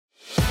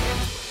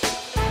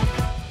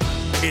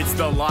It's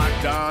the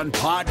Locked On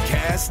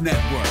Podcast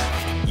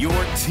Network, your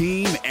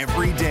team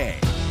every day.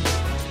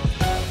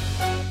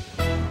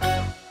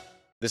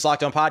 This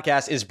Locked On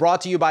Podcast is brought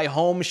to you by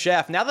Home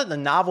Chef. Now that the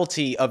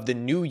novelty of the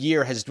new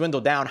year has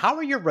dwindled down, how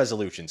are your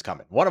resolutions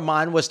coming? One of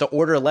mine was to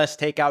order less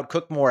takeout,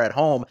 cook more at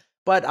home,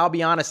 but I'll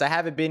be honest, I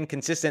haven't been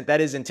consistent. That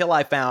is until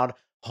I found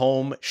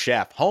Home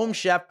Chef. Home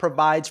Chef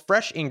provides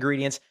fresh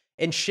ingredients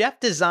and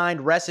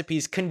chef-designed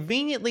recipes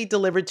conveniently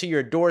delivered to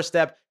your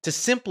doorstep to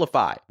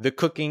simplify the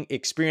cooking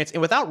experience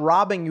and without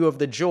robbing you of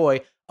the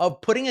joy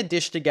of putting a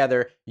dish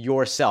together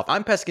yourself.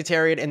 I'm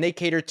pescatarian and they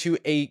cater to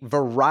a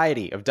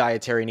variety of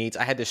dietary needs.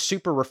 I had this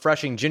super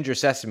refreshing ginger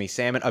sesame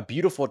salmon, a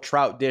beautiful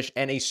trout dish,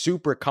 and a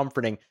super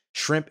comforting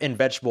shrimp and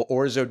vegetable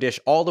orzo dish,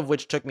 all of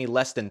which took me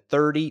less than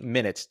 30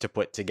 minutes to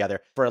put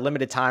together. For a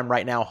limited time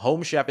right now,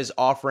 Home Chef is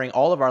offering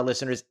all of our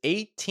listeners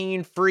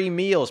 18 free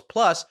meals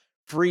plus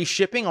free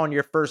shipping on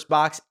your first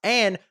box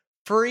and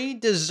free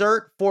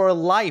dessert for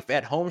life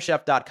at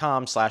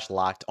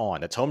homechef.com/lockedon.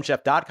 That's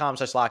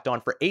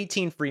homechef.com/lockedon for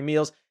 18 free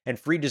meals and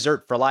free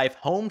dessert for life.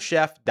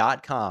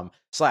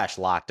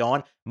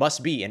 Homechef.com/lockedon.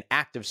 Must be an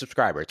active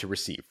subscriber to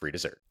receive free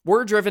dessert.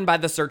 We're driven by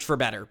the search for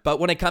better,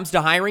 but when it comes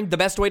to hiring, the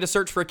best way to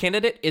search for a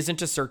candidate isn't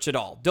to search at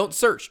all. Don't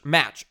search,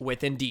 match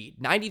with Indeed.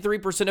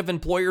 93% of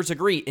employers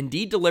agree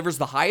Indeed delivers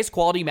the highest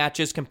quality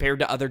matches compared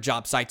to other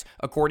job sites,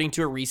 according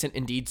to a recent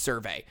Indeed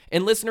survey.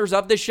 And listeners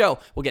of this show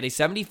will get a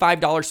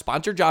 $75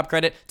 sponsored job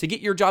credit to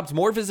get your jobs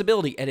more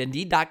visibility at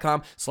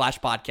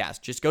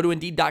Indeed.com/podcast. Just go to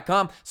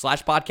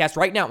Indeed.com/podcast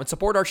right now and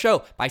support our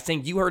show by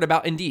saying you heard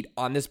about Indeed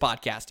on this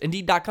podcast.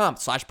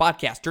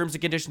 Indeed.com/podcast. Terms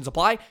and conditions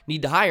apply.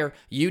 Need to hire?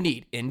 You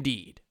need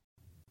Indeed.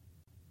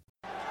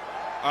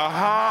 Yeah!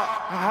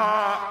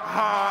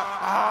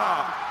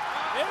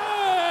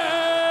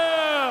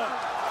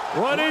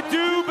 What it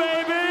do,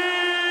 baby?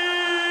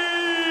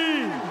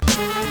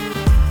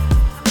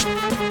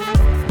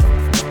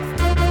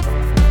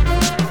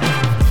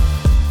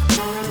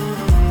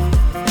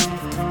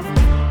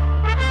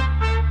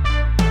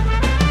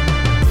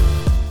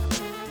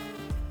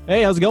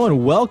 Hey, how's it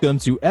going? Welcome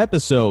to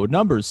episode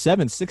number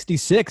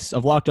 766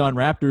 of Locked On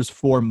Raptors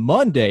for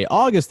Monday,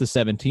 August the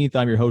 17th.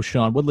 I'm your host,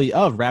 Sean Woodley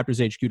of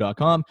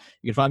RaptorsHQ.com.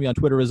 You can find me on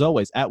Twitter, as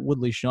always, at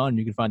WoodleySean.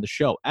 You can find the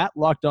show at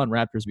Locked On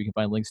Raptors. We can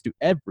find links to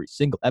every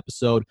single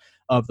episode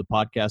of the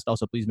podcast.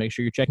 Also, please make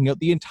sure you're checking out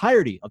the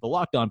entirety of the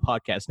Locked On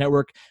Podcast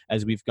Network,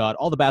 as we've got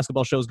all the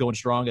basketball shows going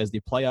strong as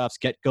the playoffs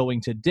get going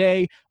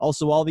today.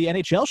 Also, all the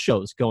NHL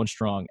shows going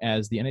strong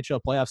as the NHL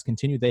playoffs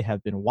continue. They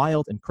have been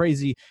wild and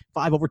crazy.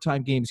 5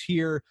 overtime games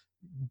here.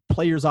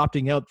 Players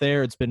opting out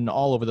there. It's been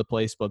all over the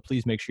place, but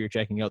please make sure you're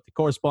checking out the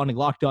corresponding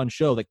Locked On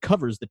show that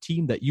covers the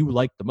team that you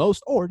like the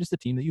most or just the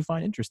team that you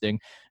find interesting.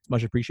 It's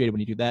much appreciated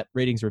when you do that.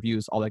 Ratings,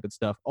 reviews, all that good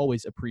stuff.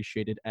 Always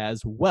appreciated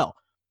as well.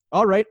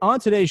 All right, on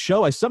today's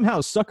show, I somehow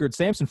suckered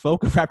Samson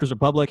Folk of Raptors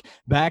Republic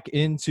back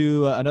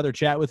into another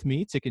chat with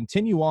me to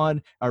continue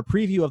on our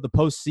preview of the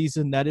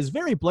postseason that is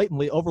very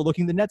blatantly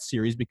overlooking the Nets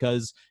series,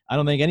 because I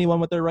don't think anyone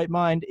with their right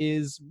mind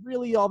is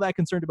really all that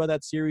concerned about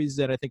that series,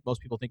 and I think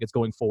most people think it's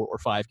going 4 or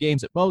 5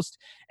 games at most.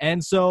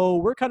 And so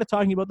we're kind of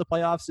talking about the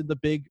playoffs in the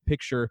big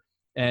picture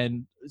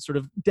and sort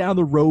of down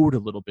the road a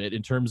little bit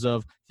in terms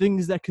of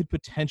things that could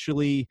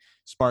potentially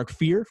spark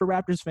fear for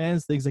Raptors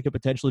fans, things that could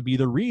potentially be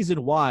the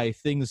reason why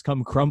things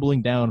come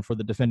crumbling down for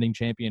the defending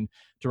champion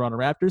Toronto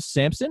Raptors.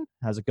 Samson,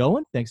 how's it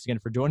going? Thanks again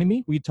for joining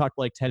me. We talked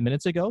like 10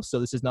 minutes ago, so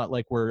this is not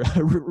like we're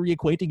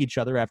reacquainting each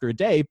other after a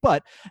day,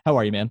 but how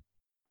are you, man?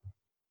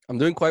 I'm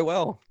doing quite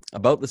well.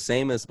 About the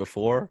same as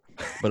before,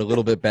 but a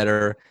little bit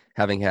better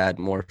having had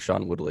more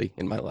Sean Woodley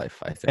in my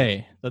life, I think.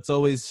 Hey, that's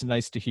always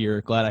nice to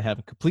hear. Glad I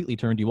haven't completely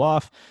turned you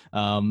off.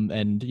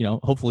 And, you know,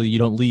 hopefully you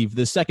don't leave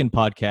the second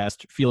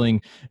podcast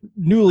feeling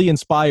newly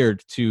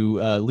inspired to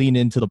lean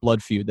into the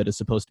blood feud that is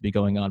supposed to be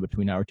going on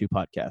between our two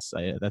podcasts.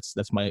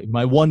 That's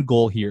my one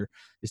goal here,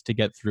 is to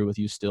get through with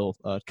you still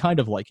kind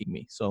of liking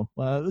me. So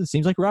it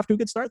seems like we're off to a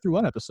good start through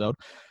one episode.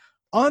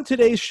 On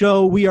today's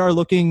show, we are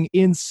looking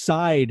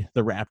inside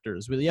the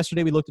Raptors.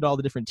 Yesterday, we looked at all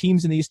the different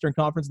teams in the Eastern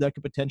Conference that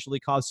could potentially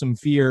cause some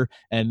fear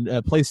and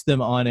placed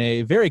them on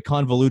a very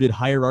convoluted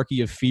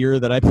hierarchy of fear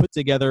that I put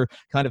together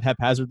kind of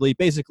haphazardly,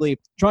 basically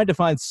trying to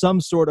find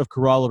some sort of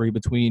corollary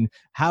between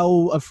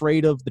how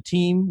afraid of the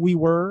team we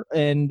were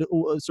and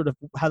sort of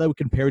how that would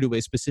compare to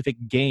a specific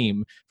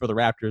game for the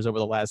Raptors over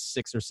the last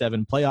 6 or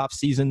 7 playoff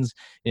seasons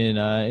in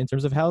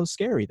terms of how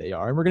scary they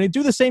are. And we're going to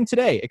do the same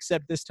today,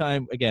 except this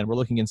time, again, we're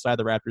looking inside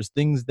the Raptors,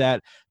 things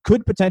that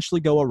could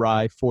potentially go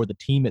awry for the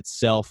team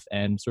itself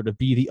and sort of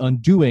be the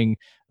undoing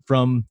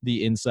from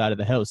the inside of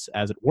the house,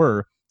 as it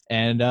were.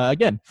 And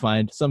again,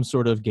 find some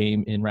sort of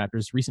game in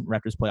recent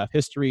Raptors playoff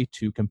history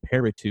to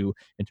compare it to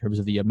in terms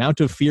of the amount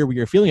of fear we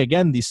are feeling.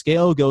 Again, the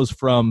scale goes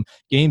from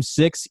Game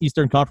 6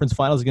 Eastern Conference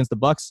Finals against the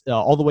Bucks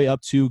all the way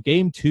up to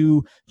Game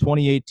 2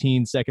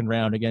 2018 second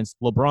round against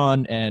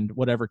LeBron and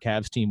whatever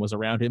Cavs team was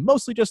around him.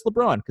 Mostly just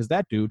LeBron, because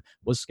that dude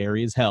was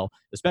scary as hell,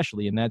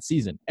 especially in that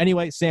season.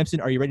 Anyway,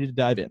 Samson, are you ready to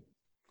dive in?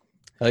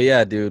 Oh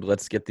yeah, dude.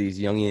 Let's get these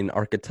Jungian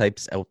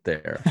archetypes out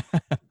there.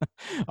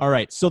 All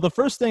right. So the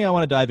first thing I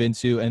want to dive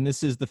into, and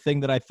this is the thing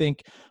that I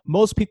think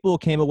most people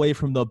came away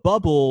from the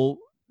bubble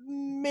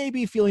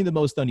maybe feeling the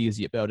most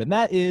uneasy about, and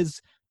that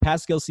is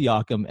Pascal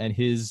Siakam and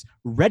his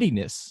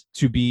readiness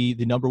to be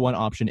the number one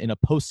option in a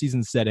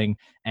postseason setting,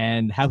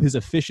 and how his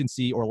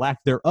efficiency or lack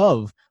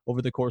thereof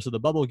over the course of the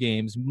bubble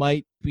games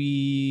might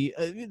be,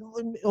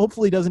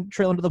 hopefully doesn't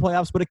trail into the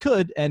playoffs, but it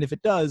could. And if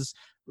it does,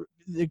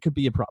 it could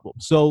be a problem.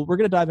 So we're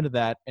going to dive into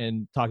that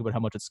and talk about how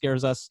much it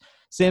scares us.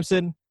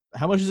 Samson,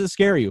 how much does it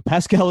scare you?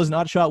 Pascal has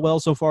not shot well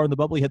so far in the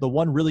bubble. He had the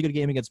one really good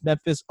game against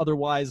Memphis.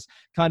 Otherwise,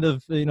 kind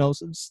of,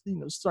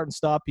 start and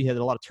stop. He had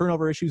a lot of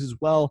turnover issues as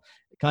well,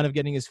 kind of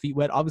getting his feet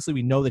wet. Obviously,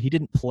 we know that he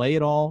didn't play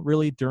at all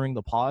really during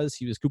the pause.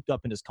 He was cooped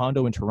up in his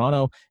condo in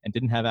Toronto and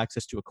didn't have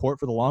access to a court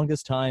for the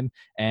longest time.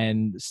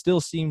 And still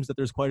seems that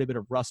there's quite a bit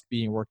of rust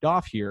being worked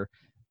off here.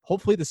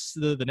 Hopefully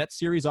the Nets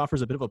series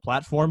offers a bit of a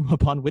platform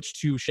upon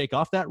which to shake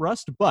off that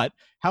rust. But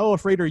how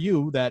afraid are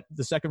you that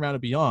the second round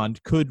and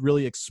beyond could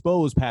really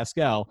expose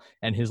Pascal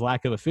and his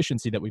lack of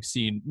efficiency that we've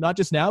seen, not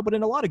just now, but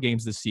in a lot of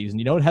games this season?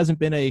 You know, it hasn't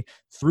been a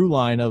through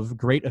line of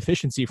great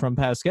efficiency from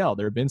Pascal.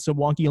 There have been some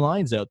wonky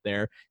lines out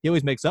there. He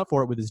always makes up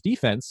for it with his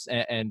defense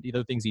and the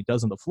other things he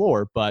does on the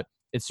floor. But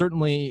it's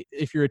certainly,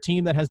 if you're a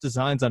team that has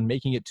designs on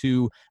making it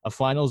to a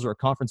finals or a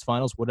conference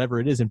finals, whatever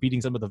it is, and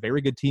beating some of the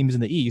very good teams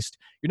in the East,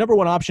 your number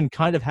one option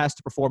kind of has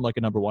to perform like a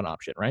number one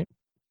option, right?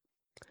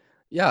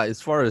 Yeah, as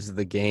far as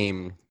the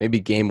game, maybe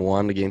game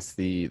one against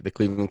the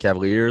Cleveland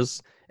Cavaliers,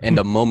 and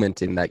a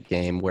moment in that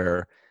game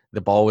where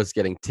the ball was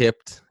getting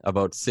tipped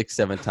about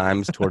 6-7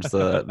 times towards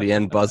the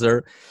end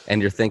buzzer,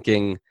 and you're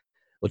thinking,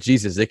 well,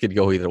 Jesus, it could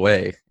go either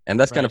way. And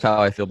that's kind of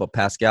how I feel about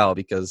Pascal,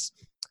 because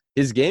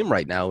his game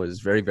right now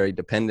is very, very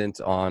dependent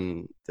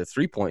on the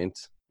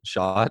three-point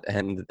shot,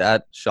 and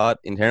that shot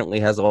inherently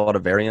has a lot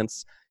of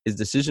variance. His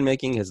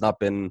decision-making has not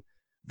been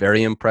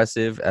very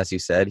impressive. As you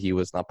said, he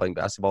was not playing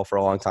basketball for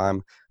a long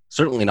time,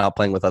 certainly not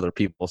playing with other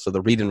people. So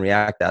the read and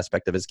react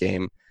aspect of his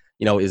game,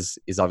 is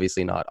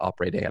obviously not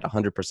operating at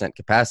 100%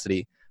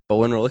 capacity. But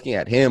when we're looking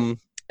at him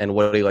and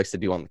what he likes to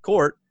do on the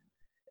court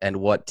and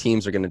what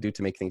teams are going to do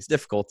to make things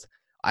difficult,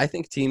 I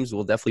think teams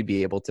will definitely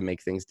be able to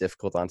make things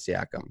difficult on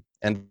Siakam.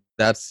 And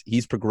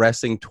he's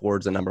progressing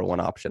towards a number one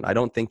option. I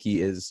don't think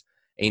he is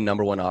a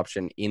number one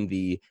option in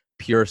the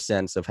pure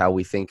sense of how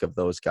we think of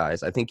those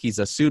guys. I think he's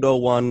a pseudo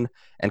one,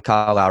 and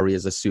Kyle Lowry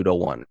is a pseudo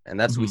one. And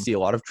that's, we see a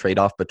lot of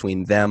trade-off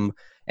between them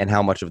and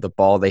how much of the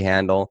ball they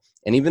handle.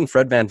 And even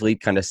Fred VanVleet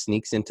kind of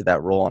sneaks into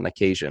that role on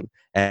occasion.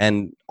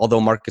 And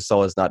although Marc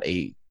Gasol is not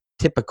a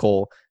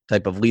typical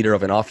type of leader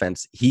of an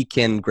offense, he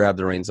can grab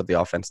the reins of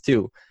the offense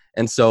too.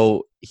 And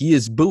so he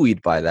is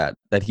buoyed by that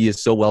he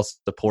is so well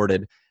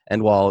supported.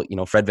 And while,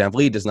 Fred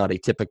VanVleet is not a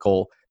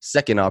typical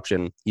second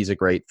option, he's a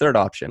great third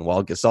option.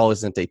 While Gasol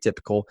isn't a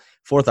typical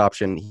fourth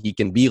option, he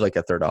can be like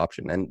a third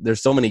option. And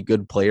there's so many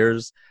good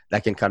players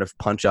that can kind of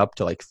punch up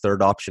to like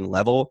third option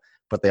level,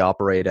 but they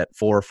operate at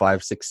 4,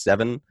 5, 6,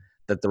 7,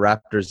 that the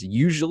Raptors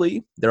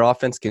usually, their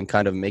offense can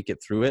kind of make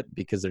it through it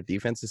because their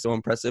defense is so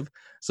impressive.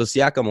 So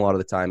Siakam, a lot of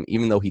the time,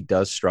 even though he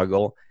does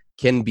struggle,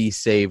 can be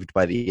saved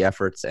by the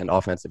efforts and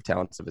offensive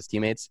talents of his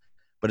teammates.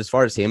 But as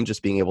far as him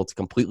just being able to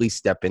completely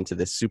step into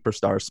this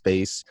superstar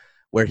space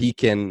where he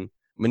can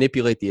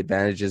manipulate the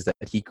advantages that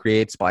he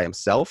creates by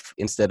himself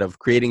instead of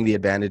creating the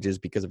advantages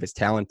because of his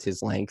talent,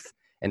 his length,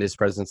 and his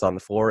presence on the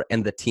floor,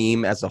 and the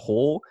team as a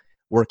whole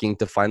working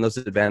to find those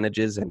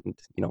advantages and,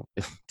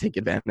 take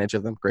advantage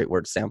of them. Great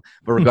word, Sam.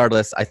 But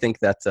regardless, I think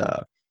that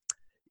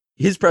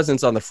his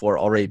presence on the floor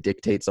already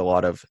dictates a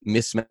lot of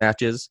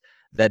mismatches,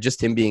 that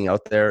just him being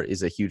out there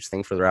is a huge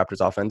thing for the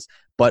Raptors offense.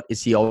 But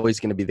is he always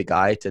going to be the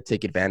guy to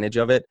take advantage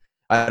of it?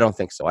 I don't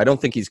think so. I don't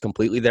think he's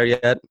completely there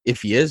yet.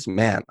 If he is,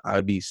 man, I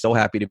would be so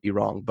happy to be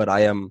wrong. But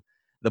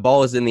the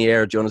ball is in the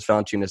air. Jonas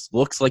Valanciunas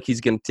looks like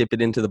he's going to tip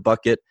it into the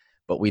bucket,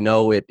 but we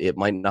know it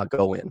might not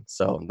go in.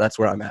 So that's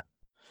where I'm at.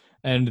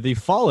 And the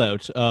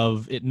fallout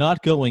of it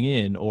not going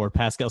in, or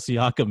Pascal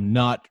Siakam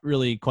not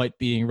really quite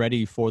being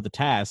ready for the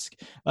task,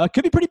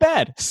 could be pretty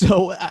bad.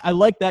 So I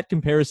like that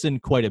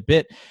comparison quite a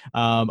bit.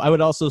 I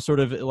would also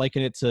sort of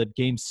liken it to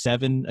Game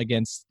 7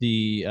 against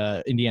the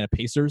Indiana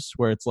Pacers,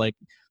 where it's like,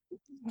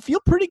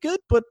 feel pretty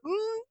good, but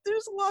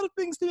there's a lot of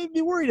things to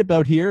be worried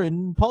about here.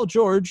 And Paul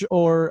George,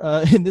 or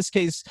in this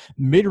case,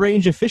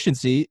 mid-range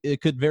efficiency, it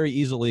could very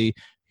easily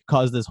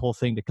cause this whole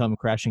thing to come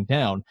crashing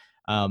down.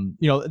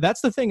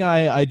 That's the thing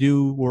I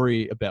do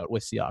worry about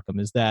with Siakam,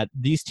 is that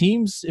these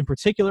teams, in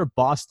particular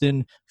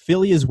Boston,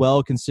 Philly as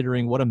well,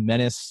 considering what a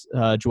menace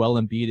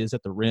Joel Embiid is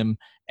at the rim,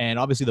 and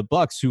obviously the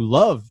Bucks, who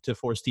love to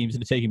force teams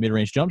into taking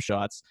mid-range jump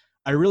shots.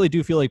 I really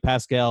do feel like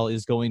Pascal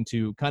is going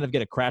to kind of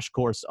get a crash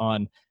course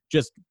on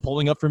just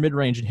pulling up for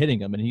mid-range and hitting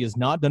them, and he has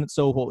not done it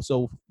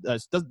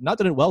not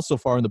done it well so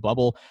far in the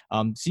bubble.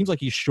 Seems like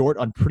he's short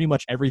on pretty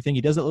much everything.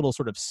 He does that little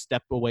sort of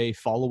step away,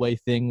 fall away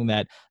thing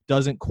that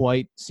doesn't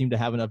quite seem to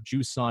have enough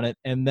juice on it.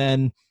 And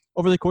then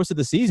over the course of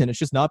the season, it's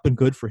just not been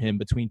good for him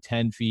between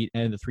 10 feet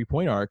and the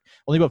 3-point arc.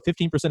 Only about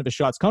 15% of his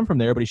shots come from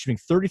there, but he's shooting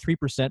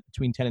 33%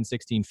 between 10 and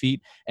 16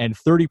 feet and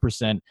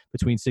 30%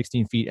 between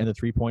 16 feet and the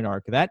 3-point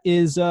arc. That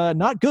is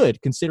not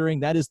good,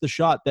 considering that is the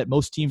shot that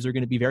most teams are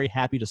going to be very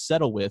happy to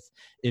settle with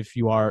if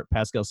you are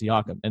Pascal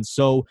Siakam. And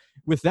so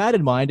with that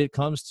in mind, it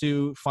comes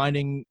to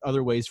finding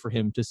other ways for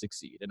him to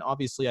succeed. And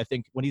obviously, I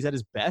think when he's at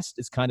his best,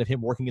 it's kind of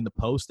him working in the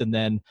post. And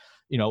then,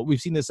 we've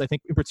seen this, I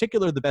think in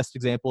particular, the best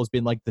example has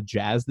been like the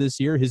Jazz this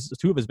year.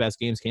 Two of his best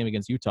games came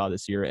against Utah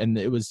this year. And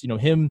it was,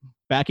 him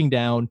backing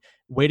down,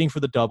 waiting for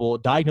the double,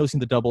 diagnosing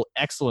the double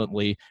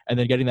excellently, and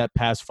then getting that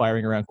pass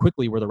firing around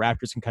quickly where the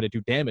Raptors can kind of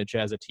do damage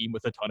as a team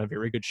with a ton of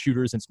very good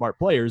shooters and smart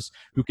players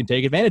who can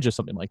take advantage of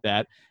something like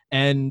that.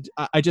 And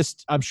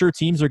I'm sure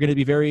teams are going to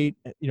be very,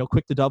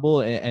 quick to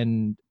double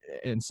and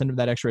send him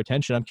that extra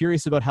attention. I'm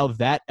curious about how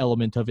that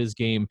element of his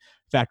game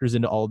factors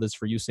into all of this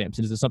for you,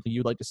 Samson. Is this something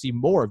you'd like to see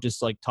more of,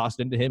 just like toss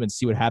it into him and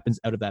see what happens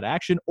out of that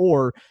action?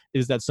 Or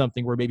is that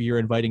something where maybe you're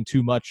inviting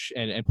too much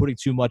and putting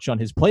too much on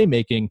his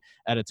playmaking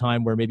at a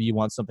time where maybe you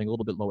want something a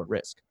little bit lower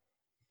risk?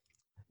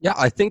 Yeah,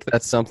 I think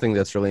that's something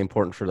that's really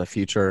important for the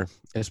future,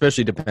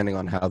 especially depending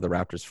on how the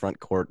Raptors front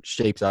court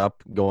shapes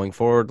up going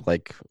forward,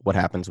 like what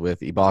happens with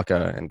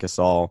Ibaka and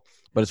Gasol.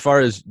 But as far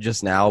as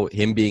just now,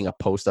 him being a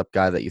post-up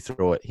guy that you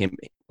throw at him,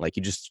 like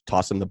you just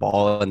toss him the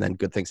ball and then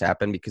good things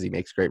happen because he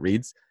makes great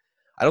reads,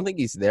 I don't think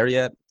he's there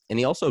yet. And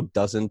he also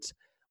doesn't,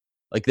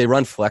 like they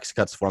run flex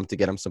cuts for him to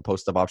get him some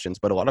post-up options,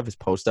 but a lot of his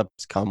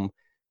post-ups come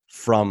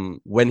from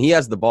when he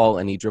has the ball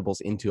and he dribbles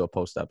into a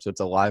post-up. So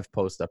it's a live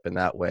post-up in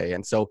that way.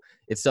 And so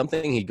it's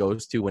something he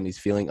goes to when he's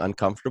feeling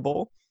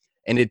uncomfortable,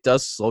 and it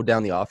does slow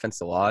down the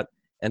offense a lot.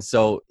 And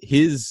so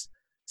his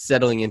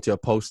settling into a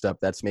post-up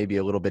that's maybe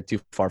a little bit too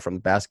far from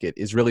the basket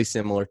is really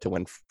similar to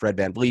when Fred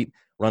VanVleet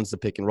runs the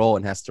pick and roll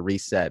and has to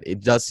reset.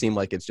 It does seem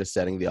like it's just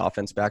setting the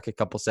offense back a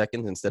couple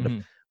seconds instead of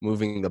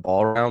moving the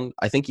ball around.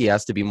 I think he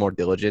has to be more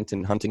diligent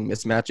in hunting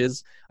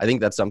mismatches. I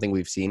think that's something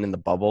we've seen in the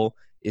bubble,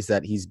 is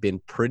that he's been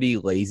pretty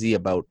lazy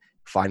about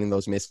finding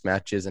those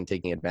mismatches and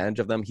taking advantage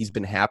of them. He's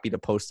been happy to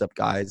post up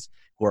guys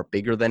who are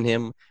bigger than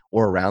him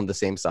or around the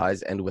same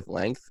size and with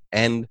length.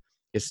 And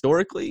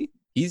historically,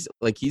 he's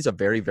a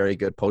very, very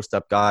good post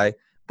up guy,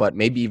 but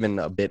maybe even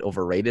a bit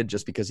overrated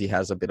just because he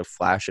has a bit of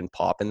flash and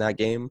pop in that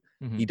game.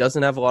 He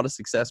doesn't have a lot of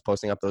success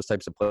posting up those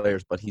types of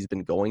players, but he's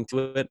been going to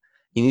it.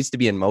 He needs to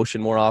be in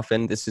motion more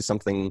often. This is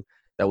something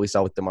that we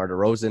saw with DeMar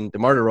DeRozan.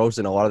 DeMar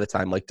DeRozan, a lot of the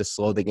time, like to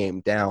slow the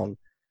game down.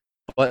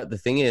 But the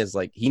thing is,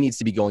 like, he needs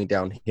to be going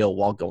downhill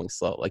while going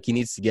slow. Like, he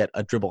needs to get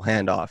a dribble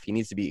handoff. He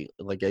needs to be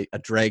like a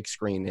drag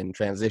screen in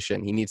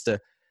transition. He needs to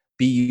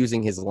be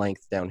using his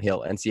length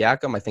downhill. And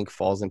Siakam, I think,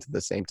 falls into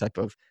the same type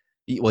of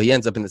 – he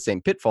ends up in the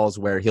same pitfalls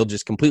where he'll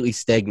just completely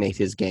stagnate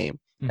his game.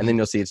 And then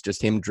you'll see it's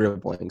just him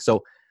dribbling.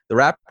 So the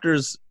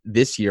Raptors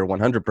this year,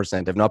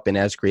 100%, have not been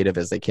as creative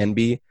as they can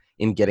be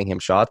in getting him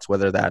shots,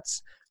 whether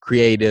that's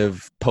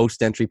creative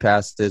post-entry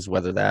passes,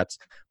 whether that's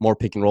more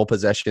pick-and-roll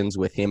possessions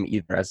with him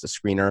either as the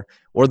screener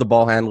or the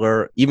ball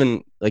handler.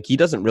 Even, like, he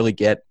doesn't really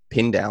get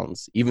pin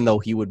downs, even though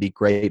he would be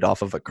great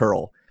off of a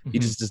curl. He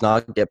just does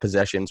not get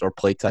possessions or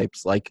play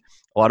types like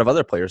a lot of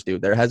other players do.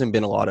 There hasn't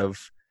been a lot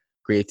of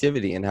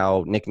creativity in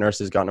how Nick Nurse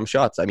has gotten him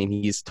shots. I mean,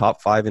 he's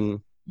top 5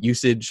 in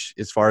usage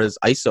as far as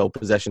ISO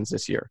possessions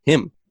this year.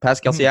 Him,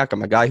 Pascal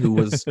Siakam, a guy who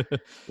was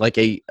like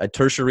a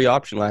tertiary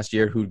option last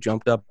year who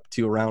jumped up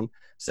to around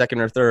second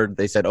or third.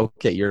 They said,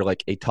 okay, you're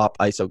like a top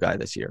ISO guy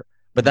this year.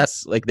 But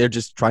that's like, they're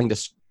just trying to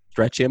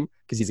stretch him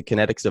because he's a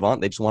kinetic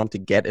savant. They just want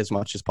him to get as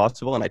much as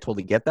possible. And I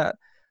totally get that.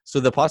 So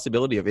the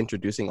possibility of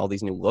introducing all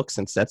these new looks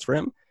and sets for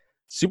him,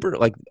 super,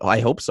 like, I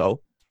hope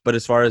so. But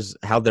as far as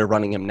how they're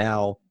running him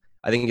now,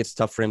 I think it's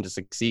tough for him to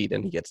succeed,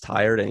 and he gets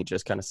tired and he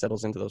just kind of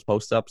settles into those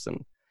post-ups.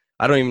 And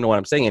I don't even know what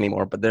I'm saying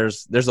anymore, but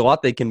there's a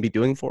lot they can be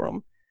doing for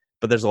him,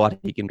 but there's a lot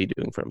he can be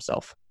doing for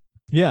himself.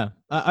 Yeah,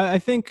 I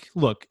think,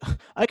 look,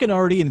 I can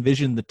already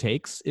envision the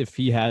takes if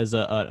he has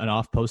an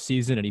off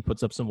postseason and he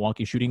puts up some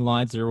wonky shooting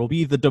lines. There will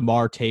be the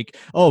DeMar take.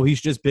 Oh, he's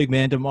just big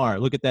man DeMar.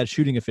 Look at that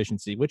shooting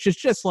efficiency, which is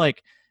just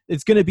like,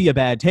 it's going to be a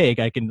bad take.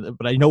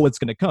 But I know what's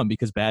going to come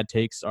because bad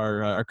takes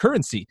are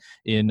currency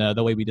in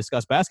the way we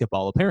discuss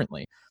basketball,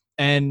 apparently.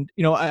 And,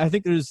 I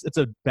think it's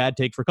a bad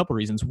take for a couple of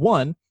reasons.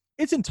 One,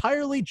 it's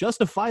entirely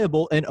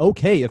justifiable and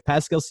okay if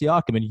Pascal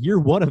Siakam in year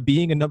one of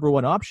being a number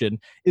one option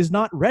is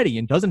not ready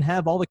and doesn't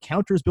have all the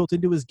counters built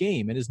into his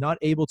game and is not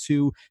able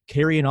to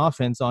carry an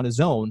offense on his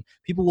own.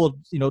 People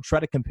will, try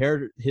to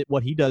compare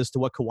what he does to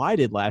what Kawhi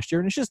did last year,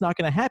 and it's just not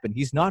going to happen.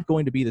 He's not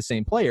going to be the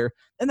same player,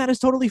 and that is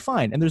totally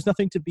fine. And there's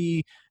nothing to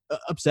be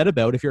upset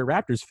about if you're a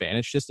Raptors fan.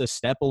 It's just a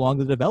step along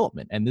the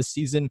development. And this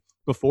season,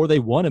 before they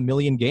won 1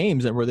 million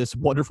games and were this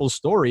wonderful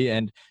story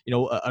and,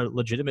 a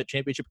legitimate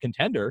championship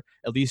contender,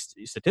 at least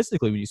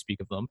statistically when you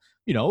speak of them,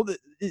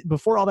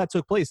 before all that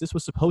took place, this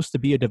was supposed to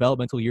be a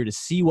developmental year to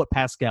see what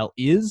Pascal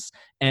is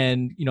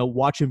and,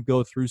 watch him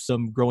go through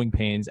some growing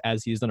pains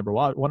as he is the number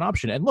one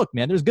option. And look,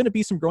 man, there's going to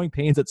be some growing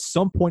pains at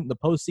some point in the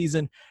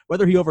postseason.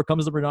 Whether he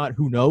overcomes them or not,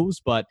 who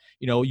knows? But,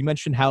 you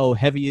mentioned how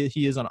heavy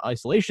he is on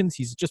isolations.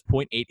 He's just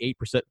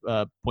 0.88%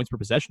 points per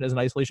possession as an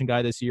isolation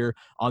guy this year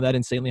on that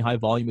insanely high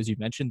volume, as you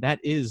mentioned. That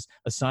is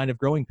a sign of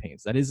growing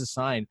pains. That is a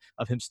sign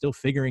of him still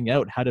figuring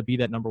out how to be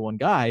that number one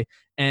guy.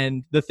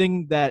 And the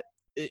thing that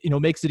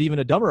makes it even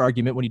a dumber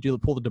argument when you do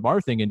pull the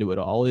DeMar thing into it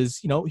all is,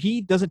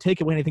 he doesn't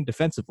take away anything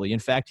defensively. In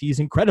fact,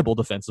 he's incredible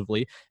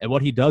defensively. And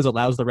what he does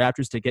allows the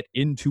Raptors to get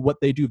into what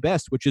they do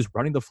best, which is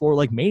running the floor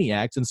like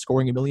maniacs and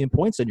scoring a million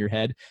points in your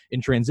head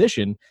in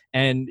transition.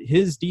 And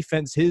his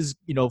defense, his,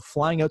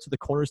 flying out to the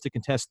corners to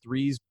contest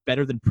threes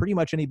better than pretty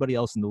much anybody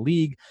else in the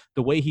league.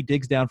 The way he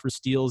digs down for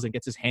steals and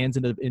gets his hands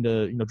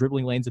into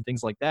dribbling lanes and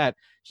things like that.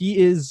 He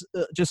is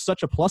just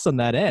such a plus on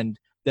that end,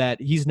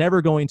 that he's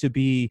never going to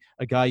be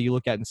a guy you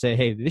look at and say,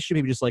 hey, this should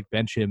maybe just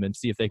bench him and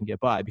see if they can get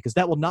by, because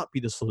that will not be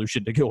the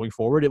solution to going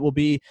forward. It will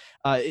be,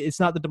 it's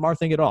not the DeMar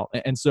thing at all.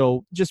 And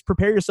so just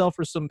prepare yourself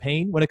for some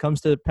pain when it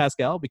comes to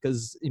Pascal,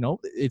 because,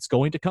 it's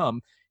going to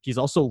come. He's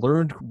also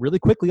learned really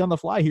quickly on the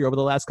fly here over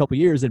the last couple of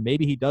years, and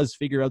maybe he does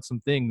figure out some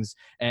things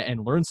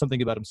and learn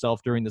something about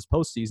himself during this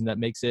postseason that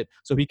makes it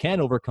so he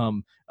can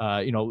overcome,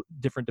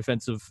 different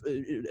defensive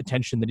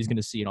attention that he's going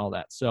to see and all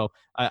that. So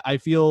I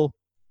feel,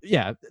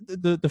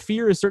 the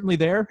fear is certainly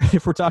there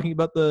if we're talking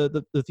about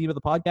the theme of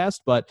the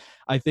podcast, but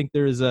I think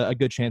there is a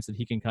good chance that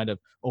he can kind of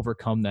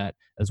overcome that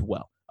as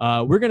well.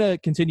 We're going to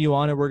continue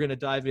on, and we're going to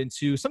dive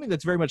into something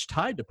that's very much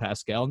tied to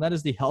Pascal, and that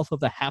is the health of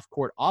the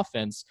half-court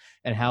offense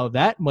and how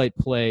that might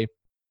play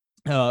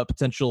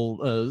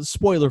potential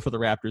spoiler for the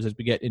Raptors as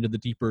we get into the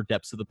deeper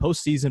depths of the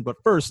postseason. But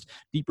first,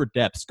 deeper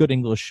depths, good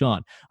English,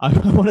 Sean. I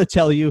want to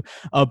tell you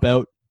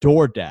about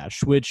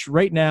DoorDash, which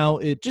right now,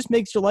 it just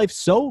makes your life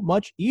so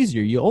much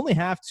easier. You only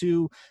have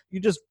to, you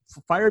just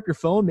fire up your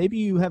phone. Maybe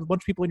you have a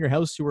bunch of people in your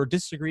house who are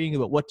disagreeing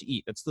about what to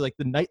eat. That's the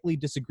nightly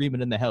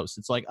disagreement in the house.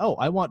 It's like, oh,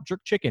 I want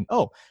jerk chicken.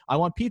 Oh, I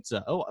want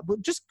pizza. Oh,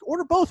 just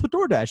order both with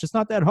DoorDash. It's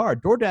not that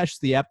hard. DoorDash is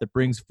the app that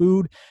brings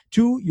food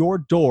to your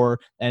door,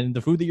 and the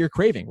food that you're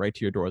craving right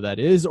to your door. That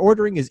is,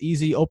 ordering is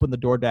easy. Open the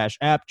DoorDash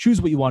app,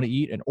 choose what you want to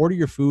eat, and order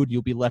your food.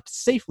 You'll be left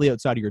safely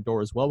outside of your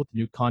door as well with the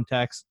new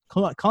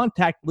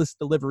contactless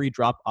delivery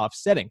drop-off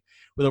setting.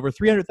 With over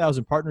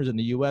 300,000 partners in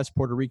the U.S.,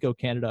 Puerto Rico,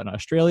 Canada, and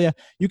Australia,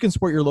 you can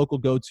support your local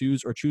go-tos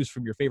or choose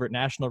from your favorite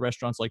national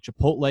restaurants like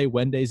Chipotle,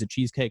 Wendy's, a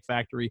Cheesecake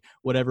Factory,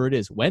 whatever it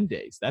is.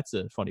 Wendy's, that's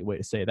a funny way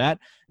to say that.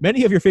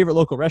 Many of your favorite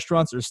local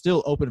restaurants are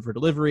still open for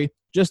delivery.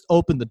 Just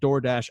open the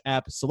DoorDash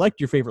app, select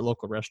your favorite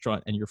local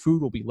restaurant, and your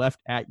food will be left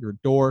at your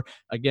door.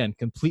 Again,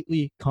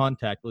 completely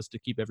contactless to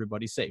keep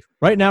everybody safe.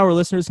 Right now, our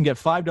listeners can get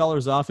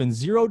 $5 off and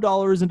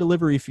 $0 in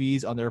delivery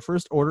fees on their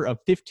first order of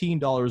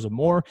 $15 or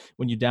more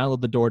when you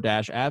download the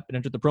DoorDash app and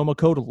enter the promo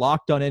code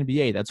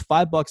LOCKEDONNBA. That's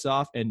 $5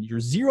 off and your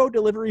 $0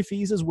 delivery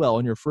fees as well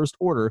on your first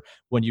order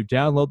when you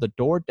download the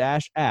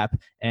DoorDash app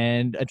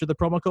and enter the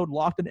promo code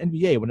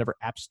LOCKEDONNBA whenever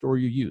app store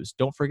you use.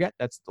 Don't forget,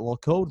 that's the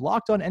code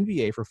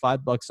LOCKEDONNBA for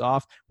 $5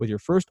 off with your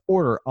first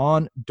order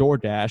on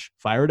DoorDash.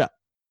 Fire it up.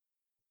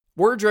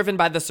 We're driven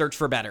by the search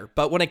for better,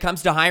 but when it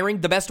comes to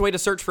hiring, the best way to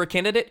search for a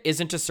candidate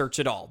isn't to search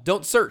at all.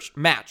 Don't search,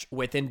 match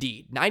with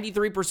Indeed.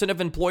 93%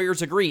 of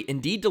employers agree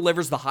Indeed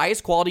delivers the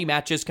highest quality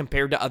matches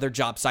compared to other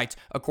job sites,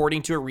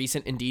 according to a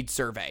recent Indeed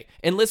survey.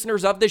 And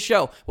listeners of this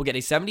show will get a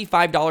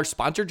 $75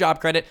 sponsored job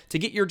credit to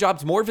get your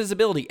jobs more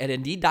visibility at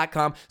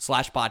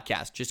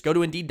Indeed.com/podcast. Just go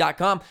to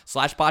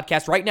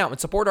Indeed.com/podcast right now and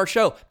support our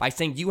show by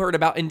saying you heard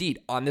about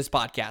Indeed on this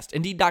podcast.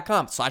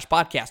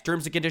 Indeed.com/podcast.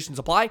 Terms and conditions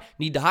apply.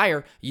 Need to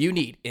hire? You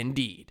need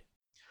Indeed.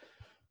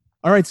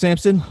 All right,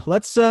 Samson,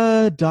 let's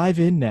dive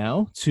in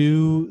now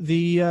to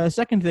the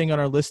second thing on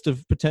our list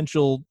of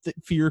potential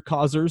fear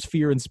causers,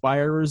 fear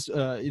inspirers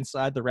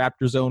inside the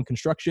Raptors' own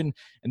construction,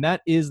 and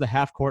that is the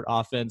half-court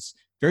offense.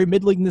 Very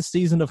middling this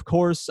season, of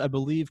course. I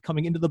believe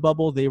coming into the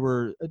bubble, they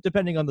were,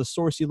 depending on the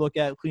source you look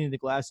at, cleaning the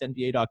glass,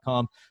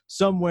 NBA.com,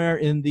 somewhere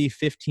in the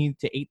 15th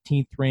to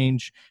 18th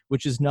range,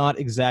 which is not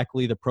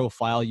exactly the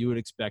profile you would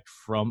expect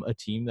from a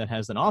team that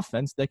has an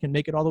offense that can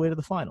make it all the way to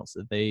the finals.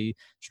 They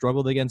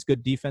struggled against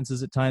good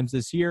defenses at times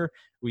this year.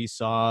 We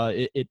saw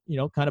it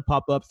kind of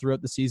pop up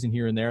throughout the season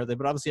here and there. They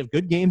would obviously have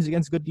good games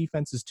against good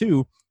defenses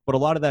too, but a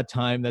lot of that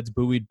time that's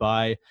buoyed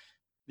by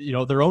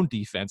their own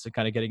defense and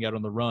kind of getting out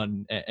on the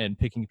run and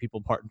picking people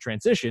apart in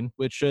transition,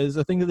 which is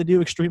a thing that they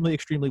do extremely,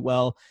 extremely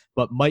well,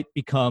 but might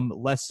become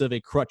less of a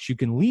crutch you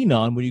can lean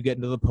on when you get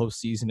into the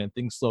postseason and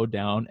things slow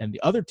down. And the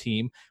other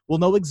team will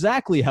know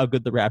exactly how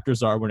good the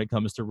Raptors are when it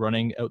comes to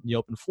running out in the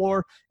open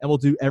floor and will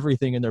do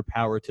everything in their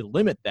power to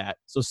limit that.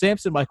 So,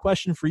 Samson, my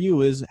question for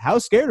you is, how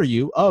scared are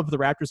you of the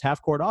Raptors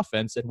half-court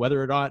offense and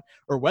whether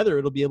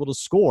it'll be able to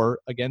score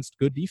against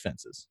good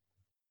defenses?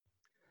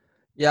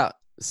 Yeah.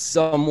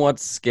 Somewhat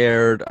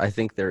scared. I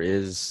think there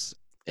is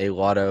a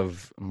lot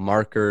of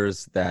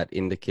markers that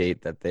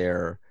indicate that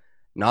they're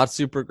not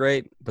super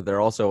great, but there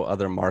are also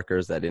other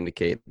markers that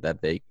indicate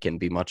that they can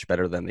be much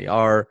better than they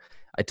are.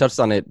 I touched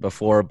on it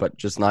before, but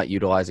just not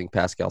utilizing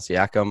Pascal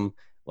Siakam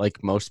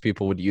like most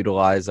people would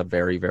utilize a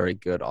very, very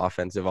good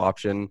offensive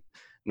option.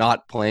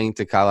 Not playing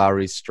to Kyle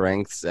Lowry's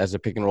strengths as a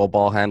pick-and-roll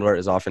ball handler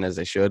as often as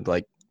they should.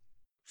 Like,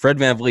 Fred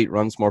VanVleet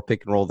runs more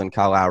pick-and-roll than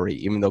Kyle Lowry,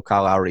 even though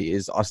Kyle Lowry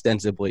is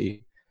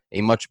ostensibly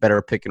a much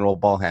better pick and roll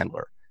ball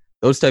handler.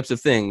 Those types of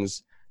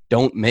things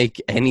don't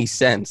make any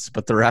sense,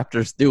 but the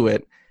Raptors do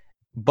it.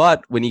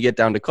 But when you get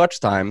down to clutch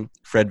time,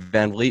 Fred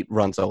VanVleet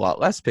runs a lot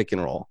less pick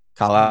and roll.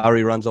 Kyle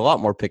Lowry runs a lot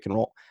more pick and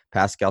roll.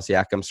 Pascal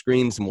Siakam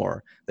screens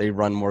more. They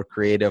run more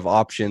creative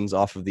options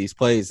off of these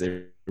plays.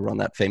 They run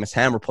that famous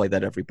hammer play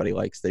that everybody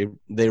likes.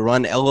 They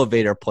run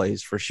elevator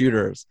plays for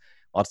shooters,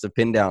 lots of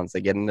pin downs.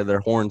 They get into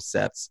their horn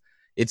sets.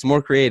 It's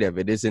more creative.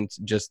 It isn't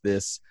just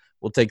this,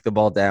 we'll take the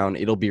ball down,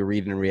 it'll be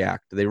read and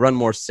react. They run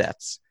more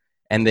sets,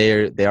 and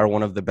they are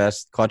one of the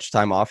best clutch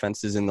time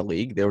offenses in the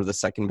league. They were the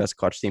second best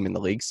clutch team in the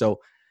league. So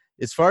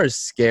as far as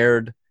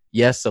scared,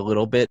 yes, a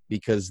little bit,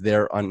 because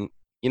they're on,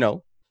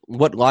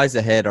 what lies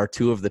ahead are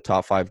two of the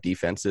top 5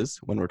 defenses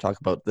when we're talking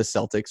about the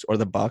Celtics or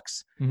the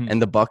Bucks. Mm-hmm.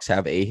 And the Bucks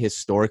have a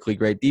historically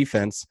great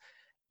defense.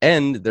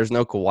 And there's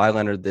no Kawhi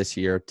Leonard this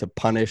year to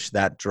punish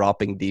that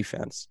dropping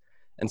defense.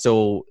 And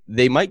so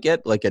they might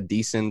get like a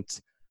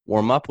decent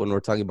warm up when we're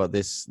talking about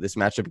this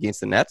matchup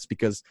against the Nets,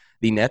 because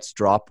the Nets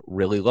drop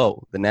really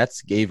low. The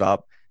Nets gave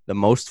up the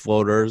most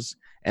floaters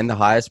and the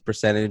highest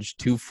percentage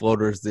to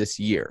floaters this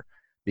year,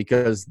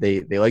 because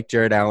they like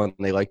Jared Allen,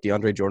 they like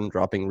DeAndre Jordan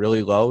dropping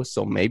really low.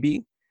 So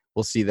maybe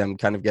we'll see them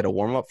kind of get a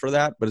warm-up for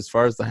that. But as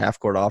far as the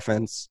half-court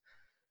offense,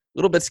 a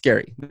little bit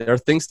scary. There are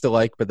things to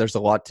like, but there's a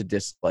lot to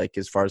dislike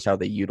as far as how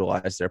they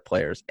utilize their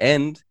players,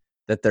 and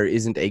that there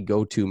isn't a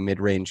go-to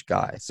mid-range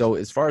guy. So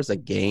as far as a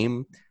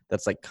game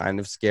that's like kind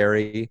of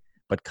scary,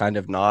 but kind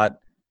of not,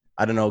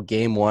 I don't know,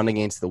 game 1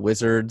 against the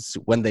Wizards,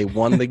 when they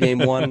won the game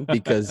 1,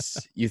 because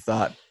you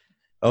thought,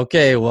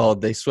 okay, well,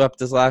 they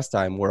swept us last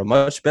time. We're a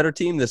much better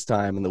team this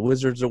time, and the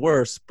Wizards are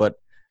worse, but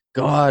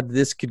God,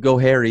 this could go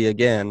hairy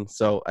again.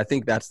 So I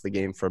think that's the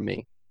game for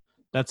me.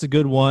 That's a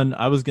good one.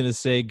 I was going to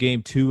say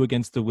game 2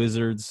 against the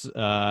Wizards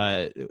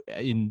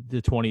in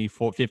the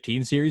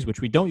 2015 series, which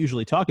we don't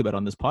usually talk about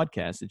on this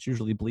podcast. It's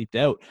usually bleeped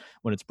out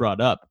when it's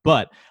brought up.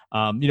 But,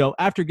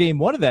 after game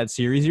 1 of that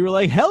series, you were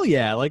like, hell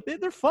yeah, like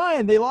they're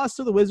fine. They lost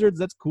to the Wizards.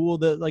 That's cool.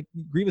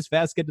 Grievous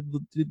Fast get a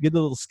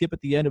little skip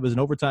at the end. It was an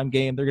overtime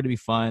game. They're going to be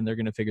fine. They're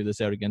going to figure this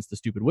out against the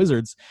stupid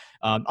Wizards.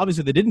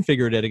 Obviously, they didn't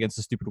figure it out against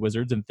the stupid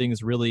Wizards, and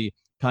things really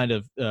kind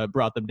of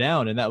brought them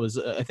down. And that was,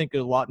 I think,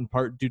 a lot in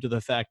part due to the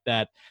fact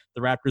that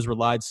the Raptors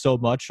relied so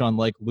much on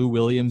like Lou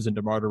Williams and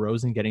DeMar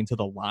DeRozan getting to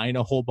the line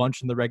a whole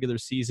bunch in the regular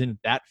season.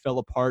 That fell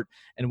apart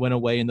and went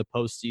away in the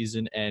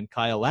postseason. And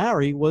Kyle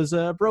Lowry was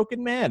a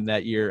broken man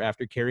that year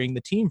after carrying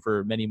the team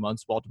for many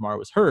months while DeMar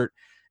was hurt.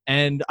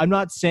 And I'm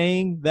not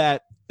saying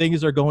that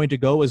things are going to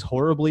go as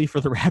horribly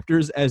for the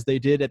Raptors as they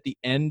did at the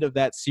end of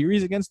that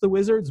series against the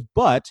Wizards,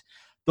 but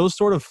those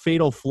sort of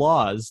fatal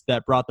flaws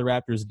that brought the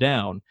Raptors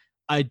down,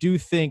 I do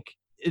think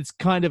it's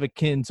kind of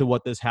akin to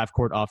what this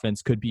half-court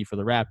offense could be for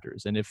the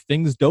Raptors. And if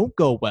things don't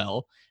go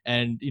well,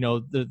 and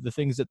the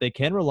things that they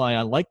can rely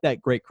on, like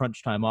that great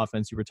crunch time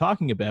offense you were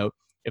talking about,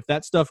 if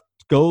that stuff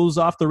goes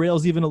off the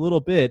rails even a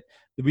little bit,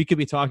 we could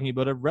be talking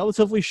about a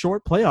relatively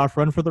short playoff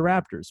run for the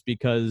Raptors,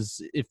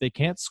 because if they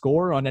can't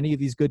score on any of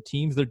these good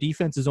teams, their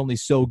defense is only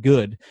so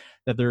good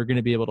that they're going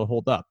to be able to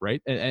hold up,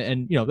 right?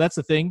 And that's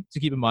the thing to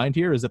keep in mind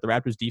here, is that the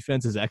Raptors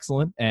defense is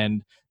excellent,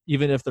 and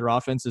even if their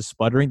offense is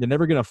sputtering, they're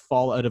never going to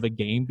fall out of a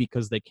game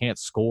because they can't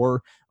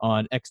score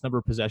on X number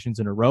of possessions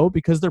in a row,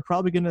 because they're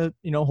probably going to,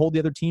 hold the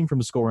other team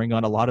from scoring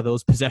on a lot of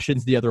those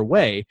possessions the other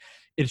way.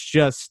 It's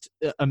just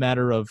a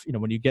matter of,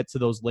 when you get to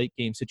those late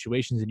game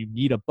situations and you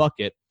need a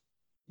bucket,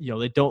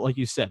 they don't, like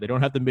you said, they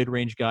don't have the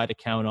mid-range guy to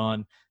count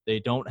on. They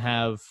don't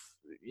have,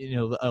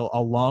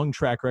 a long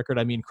track record.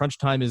 I mean, crunch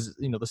time is,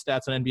 the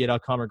stats on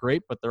NBA.com are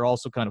great, but they're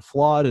also kind of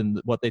flawed in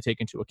what they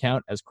take into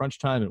account as crunch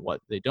time and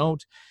what they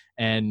don't.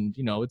 And,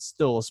 it's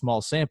still a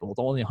small sample. It's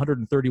only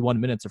 131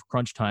 minutes of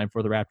crunch time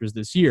for the Raptors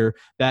this year.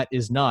 That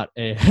is not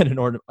an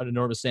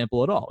enormous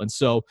sample at all. And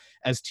so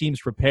as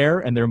teams prepare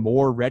and they're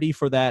more ready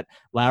for that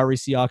Lowry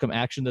Siakam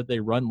action that they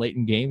run late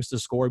in games to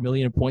score 1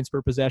 million points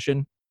per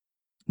possession,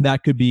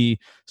 that could be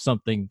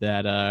something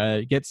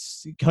that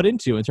gets cut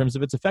into in terms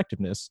of its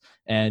effectiveness,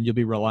 and you'll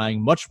be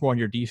relying much more on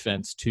your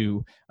defense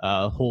to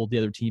hold the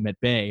other team at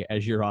bay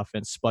as your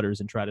offense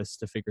sputters and try to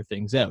figure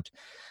things out.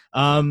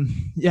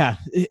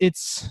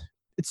 It's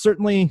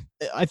certainly,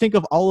 I think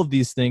of all of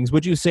these things,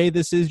 would you say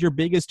this is your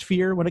biggest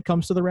fear when it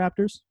comes to the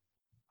Raptors?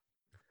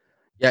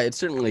 Yeah, it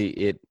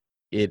certainly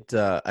it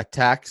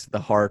attacks the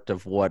heart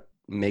of what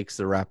makes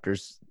the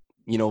Raptors,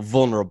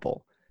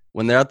 vulnerable.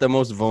 When they're at the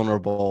most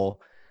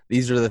vulnerable,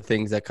 these are the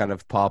things that kind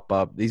of pop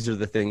up. These are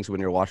the things when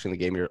you're watching the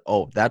game,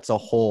 that's a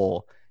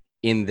hole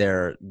in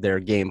their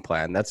game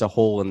plan. That's a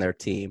hole in their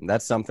team.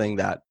 That's something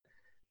that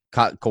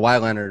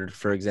Kawhi Leonard,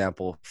 for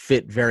example,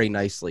 fit very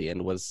nicely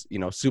and was,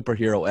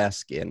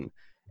 superhero-esque in.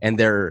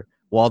 And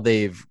while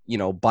they've,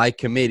 by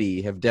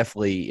committee have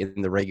definitely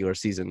in the regular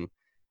season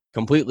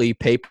completely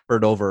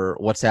papered over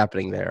what's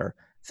happening there,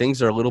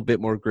 things are a little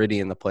bit more gritty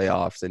in the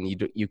playoffs, and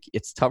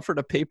it's tougher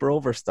to paper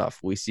over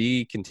stuff. We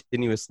see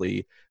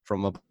continuously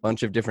from a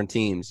bunch of different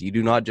teams. You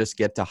do not just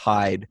get to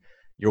hide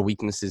your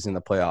weaknesses in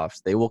the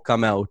playoffs. They will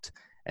come out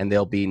and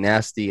they'll be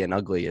nasty and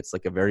ugly. It's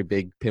like a very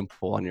big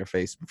pimple on your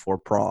face before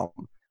prom.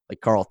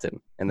 like Carlton.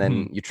 And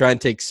then you try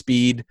and take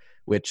speed,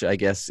 which I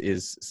guess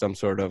is some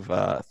sort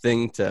of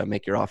thing to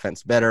make your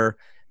offense better.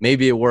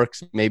 Maybe it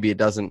works, maybe it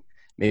doesn't.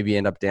 Maybe you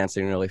end up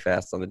dancing really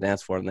fast on the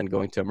dance floor and then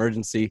going to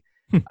emergency.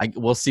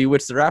 We'll see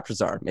which the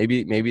Raptors are.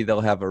 Maybe they'll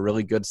have a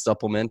really good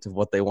supplement of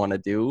what they want to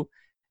do,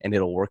 and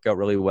it'll work out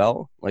really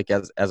well. Like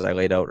as I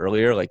laid out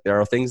earlier, like there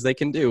are things they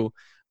can do,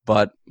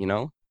 but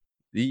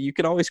you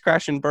can always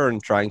crash and burn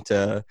trying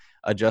to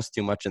adjust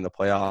too much in the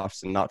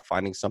playoffs and not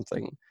finding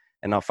something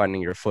and not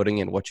finding your footing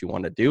in what you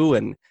want to do,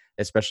 and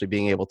especially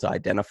being able to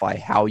identify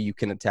how you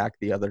can attack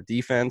the other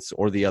defense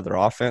or the other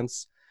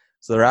offense.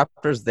 So the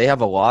Raptors, they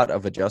have a lot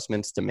of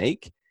adjustments to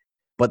make,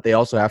 but they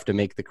also have to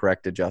make the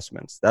correct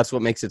adjustments. That's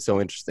what makes it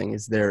so interesting,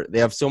 is they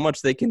have so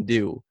much they can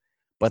do,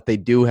 but they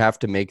do have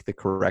to make the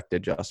correct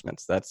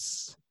adjustments.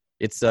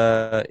 It's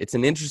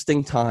an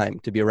interesting time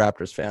to be a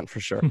Raptors fan for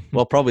sure.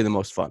 Well, probably the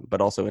most fun, but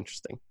also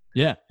interesting.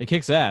 Yeah, it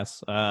kicks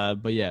ass.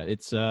 But yeah,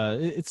 it's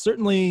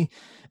certainly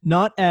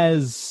not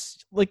as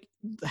like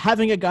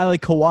having a guy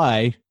like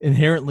Kawhi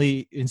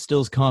inherently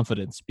instills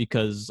confidence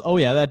because, oh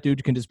yeah, that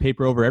dude can just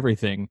paper over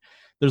everything.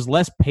 There's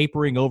less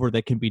papering over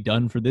that can be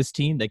done for this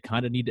team. They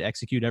kind of need to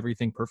execute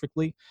everything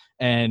perfectly.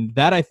 And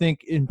that, I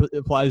think,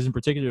 applies in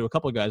particular to a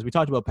couple of guys. We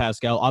talked about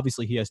Pascal.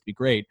 Obviously, he has to be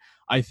great.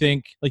 I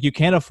think like you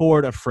can't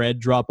afford a Fred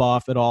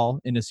drop-off at all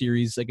in a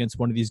series against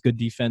one of these good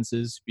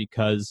defenses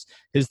because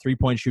his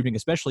three-point shooting,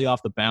 especially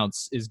off the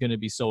bounce, is going to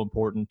be so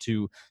important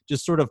to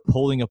just sort of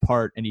pulling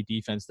apart any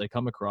defense they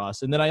come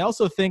across. And then I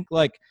also think,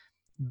 like,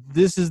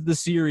 this is the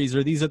series,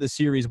 or these are the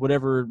series,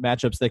 whatever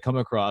matchups they come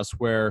across,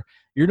 where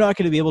you're not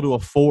going to be able to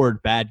afford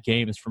bad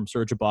games from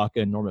Serge Ibaka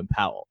and Norman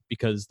Powell,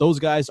 because those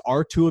guys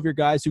are two of your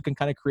guys who can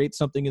kind of create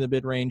something in the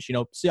mid-range.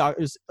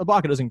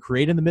 Ibaka doesn't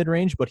create in the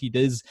mid-range, but he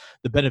is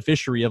the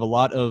beneficiary of a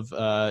lot of,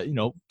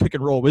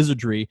 pick-and-roll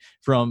wizardry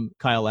from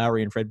Kyle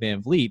Lowry and Fred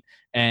VanVleet,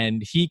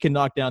 and he can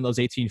knock down those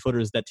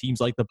 18-footers that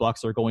teams like the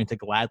Bucks are going to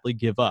gladly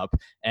give up.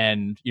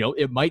 And,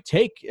 it might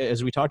take,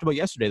 as we talked about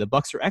yesterday, the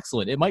Bucks are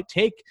excellent. It might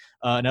take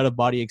an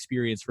out-of-body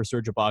experience for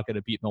Serge Ibaka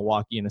to beat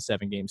Milwaukee in a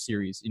 7-game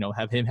series.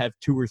 Have him have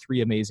 2 or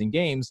 3 amazing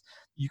games.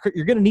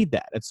 You're going to need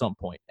that at some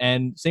point.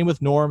 And same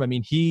with Norm. I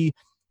mean,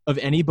 of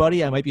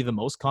anybody, I might be the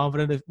most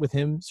confident with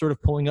him sort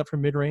of pulling up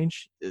from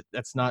mid-range.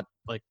 That's not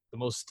like the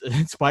most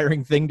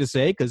inspiring thing to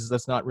say because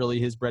that's not really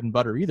his bread and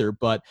butter either.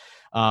 But,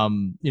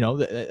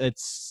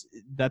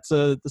 that's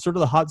a sort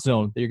of the hot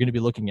zone that you're going to be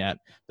looking at,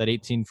 that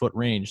 18-foot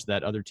range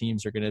that other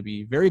teams are going to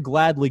be very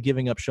gladly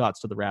giving up shots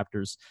to the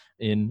Raptors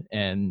in.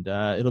 And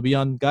it'll be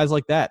on guys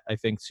like that, I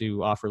think,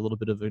 to offer a little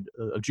bit of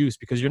juice,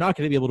 because you're not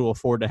going to be able to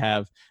afford to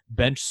have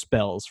bench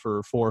spells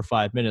for 4 or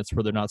 5 minutes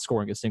where they're not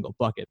scoring a single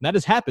bucket. And that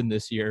has happened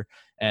this year,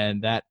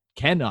 and that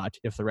cannot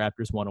if the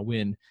Raptors want to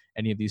win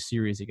any of these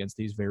series against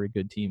these very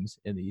good teams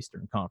in the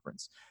Eastern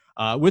Conference.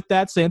 With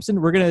that, Samson,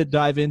 we're going to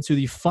dive into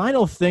the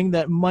final thing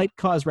that might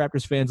cause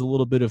Raptors fans a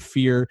little bit of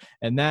fear,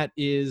 and that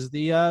is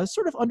the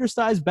sort of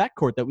undersized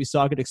backcourt that we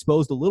saw get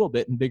exposed a little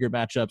bit in bigger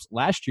matchups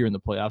last year in the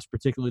playoffs,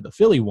 particularly the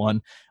Philly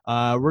one.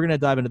 We're going to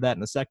dive into that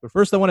in a sec, but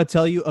first I want to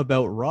tell you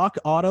about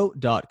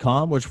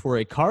rockauto.com, which for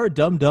a car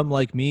dum-dum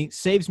like me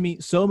saves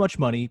me so much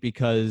money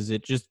because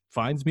it just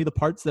finds me the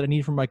parts that I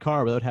need for my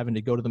car without having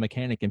to go to the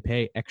mechanic and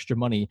pay extra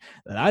money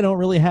that I don't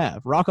really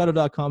have.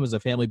 RockAuto.com is a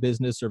family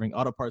business serving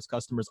auto parts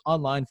customers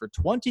online for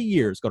 20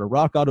 years. Go to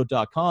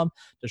RockAuto.com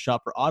to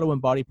shop for auto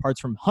and body parts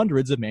from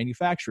hundreds of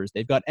manufacturers.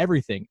 They've got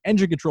everything: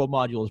 engine control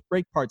modules,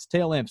 brake parts,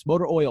 tail lamps,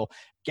 motor oil,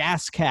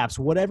 gas caps,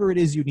 whatever it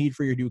is you need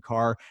for your new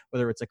car,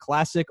 whether it's a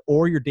classic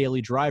or your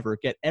daily driver.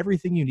 Get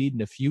everything you need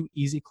in a few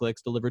easy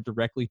clicks delivered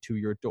directly to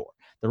your door.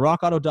 The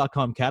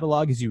RockAuto.com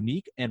catalog is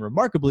unique and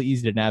remarkably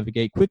easy to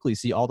navigate. Quickly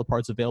see all the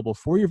parts available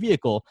for your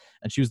vehicle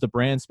and choose the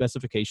brand,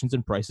 specifications,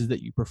 and prices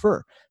that you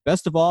prefer.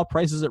 Best of all,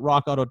 prices at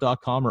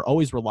RockAuto.com are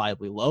always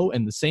reliably low,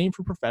 and the same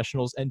for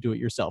professionals and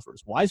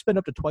do-it-yourselfers. Why spend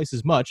up to twice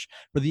as much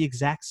for the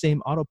exact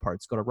same auto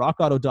parts? Go to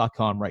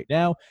RockAuto.com right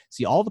now.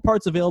 See all the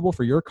parts available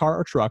for your car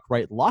or truck.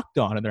 Right, Locked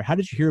On in there. How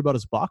did you hear about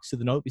us box to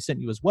the note we sent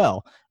you as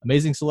well.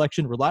 Amazing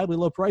selection, reliably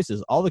low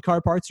prices, all the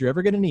car parts you're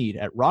ever going to need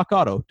at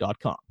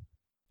RockAuto.com.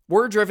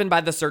 We're driven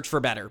by the search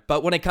for better,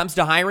 but when it comes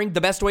to hiring,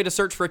 the best way to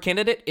search for a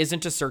candidate isn't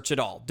to search at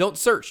all. Don't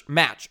search,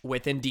 match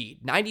with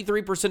Indeed.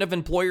 93% of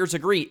employers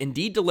agree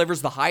Indeed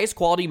delivers the highest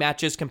quality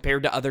matches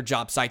compared to other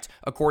job sites,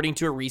 according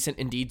to a recent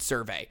Indeed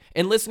survey.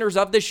 And listeners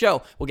of this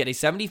show will get a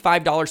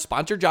 $75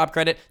 sponsored job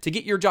credit to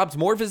get your jobs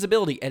more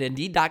visibility at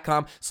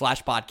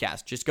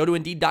Indeed.com/podcast. Just go to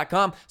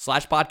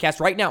Indeed.com/podcast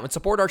right now and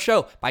support our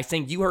show by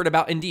saying you heard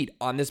about Indeed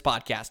on this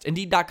podcast.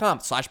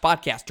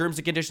 Indeed.com/podcast. Terms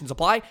and conditions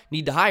apply.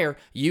 Need to hire?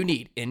 You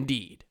need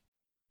Indeed.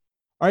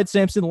 All right,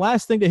 Samson,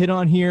 last thing to hit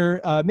on here,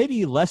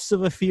 maybe less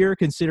of a fear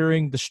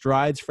considering the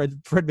strides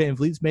Fred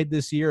VanVleet's made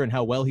this year and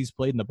how well he's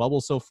played in the bubble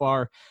so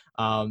far,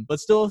 but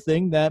still a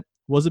thing that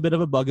was a bit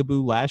of a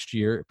bugaboo last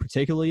year,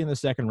 particularly in the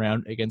second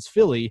round against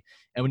Philly.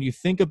 And when you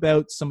think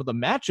about some of the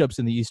matchups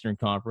in the Eastern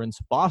Conference,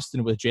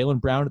 Boston with Jaylen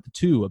Brown at the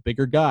 2, a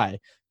bigger guy,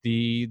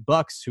 the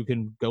Bucks, who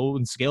can go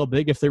and scale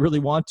big if they really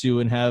want to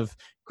and have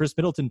Chris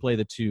Middleton play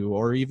the two,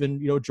 or even,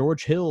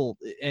 George Hill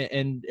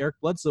and Eric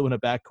Bledsoe in a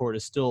backcourt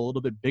is still a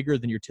little bit bigger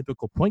than your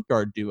typical point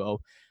guard duo.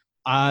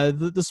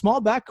 The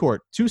small backcourt,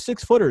 2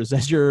 6-footers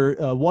as your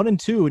 1 and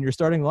 2 in your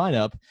starting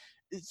lineup,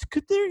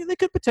 they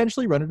could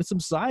potentially run into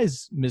some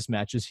size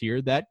mismatches here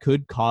that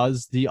could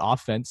cause the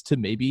offense to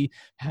maybe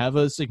have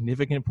a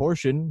significant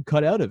portion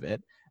cut out of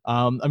it.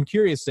 I'm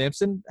curious,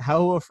 Samson,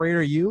 how afraid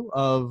are you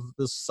of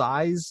the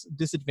size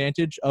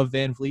disadvantage of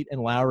Van Vliet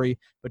and Lowry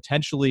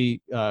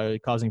potentially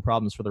causing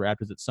problems for the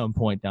Raptors at some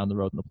point down the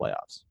road in the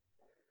playoffs?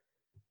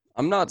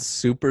 I'm not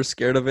super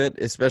scared of it,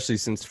 especially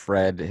since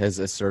Fred has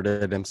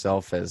asserted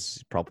himself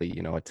as probably,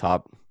 a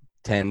top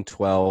 10,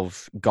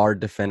 12 guard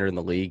defender in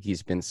the league.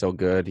 He's been so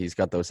good. He's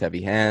got those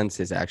heavy hands.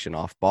 His action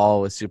off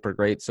ball is super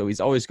great. So he's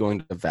always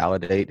going to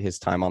validate his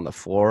time on the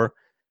floor.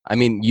 I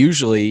mean,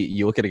 usually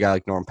you look at a guy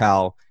like Norm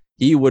Powell,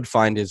 he would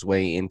find his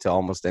way into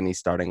almost any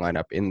starting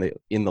lineup in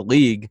the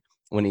league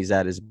when he's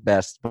at his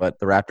best, but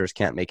the Raptors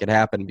can't make it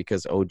happen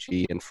because OG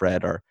and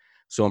Fred are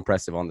so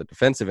impressive on the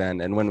defensive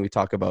end. And when we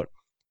talk about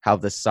how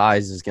the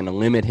size is going to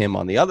limit him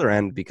on the other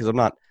end, because I'm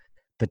not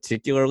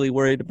particularly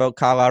worried about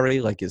Kyle Lowry.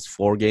 Like, his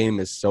floor game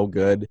is so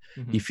good.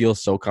 He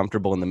feels so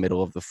comfortable in the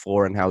middle of the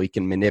floor and how he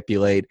can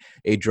manipulate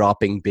a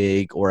dropping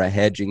big or a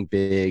hedging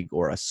big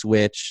or a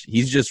switch.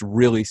 He's just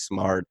really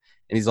smart.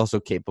 And he's also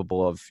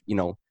capable of,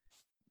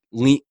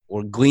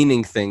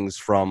 gleaning things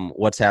from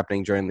what's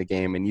happening during the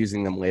game and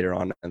using them later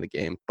on in the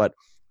game. But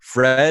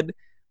Fred,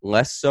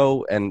 less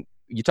so. And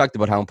you talked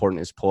about how important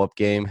his pull-up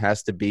game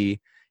has to be.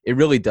 It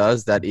really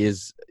does. That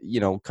is,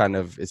 kind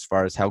of as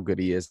far as how good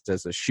he is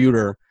as a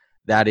shooter,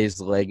 that is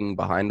lagging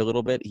behind a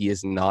little bit. He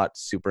is not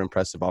super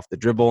impressive off the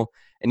dribble.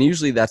 And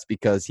usually that's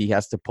because he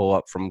has to pull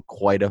up from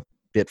quite a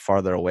bit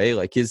farther away.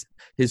 Like his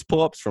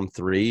pull-ups from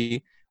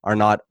three are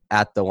not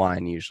at the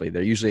line usually.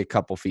 They're usually a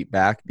couple feet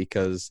back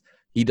because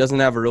he doesn't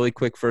have a really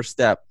quick first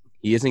step.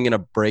 He isn't going to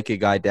break a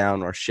guy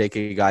down or shake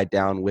a guy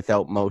down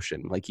without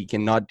motion. Like, he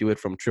cannot do it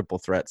from triple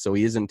threat. So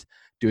he isn't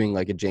doing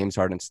like a James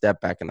Harden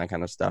step back and that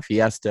kind of stuff. He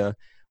has to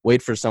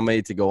wait for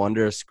somebody to go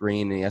under a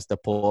screen, and he has to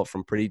pull up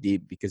from pretty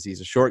deep because he's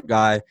a short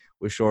guy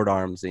with short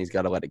arms, and he's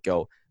got to let it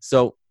go.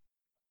 So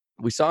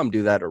we saw him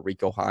do that at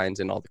Rico Hines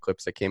in all the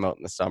clips that came out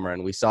in the summer,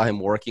 and we saw him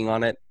working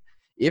on it.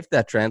 If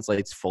that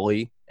translates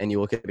fully, and you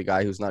look at a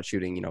guy who's not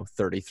shooting,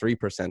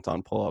 33%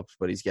 on pull-ups,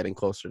 but he's getting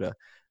closer to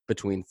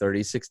between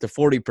 36 to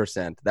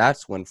 40%,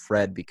 that's when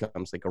Fred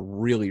becomes like a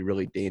really,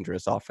 really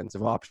dangerous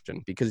offensive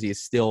option, because he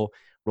is still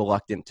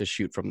reluctant to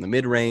shoot from the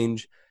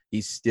mid-range.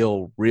 He's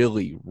still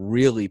really,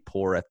 really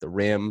poor at the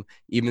rim,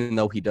 even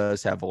though he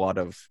does have a lot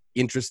of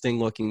interesting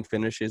looking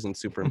finishes and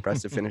super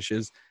impressive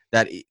finishes.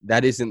 That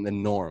isn't the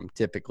norm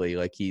typically.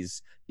 Like,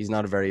 he's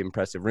not a very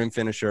impressive rim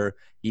finisher.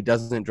 He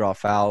doesn't draw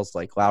fouls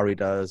like Lowry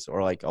does,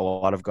 or like a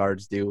lot of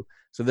guards do.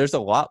 So there's a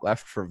lot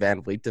left for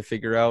Van Vliet to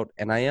figure out.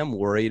 And I am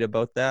worried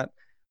about that,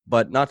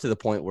 but not to the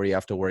point where you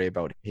have to worry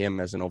about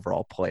him as an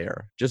overall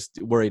player. Just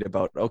worried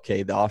about,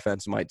 okay, the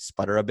offense might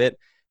sputter a bit.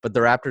 But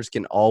the Raptors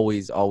can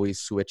always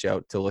switch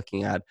out to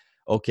looking at,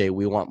 okay,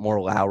 we want more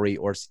Lowry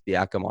or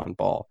Siakam on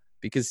ball,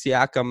 because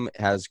Siakam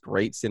has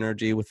great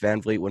synergy with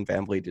Van Vliet when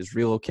Van Vliet is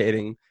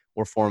relocating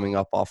or forming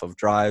up off of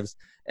drives.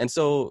 And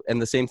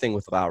the same thing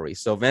with Lowry.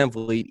 So Van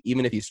Vliet,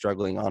 even if he's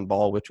struggling on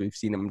ball, which we've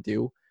seen him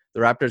do, the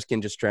Raptors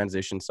can just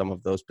transition some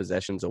of those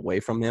possessions away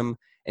from him,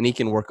 and he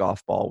can work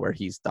off ball where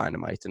he's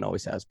dynamite and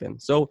always has been.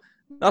 So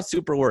not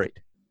super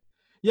worried.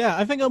 Yeah,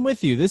 I think I'm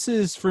with you. This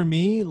is, for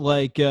me,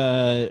 like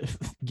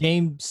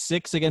game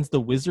 6 against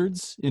the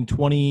Wizards in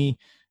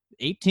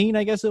 2018,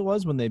 I guess it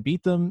was, when they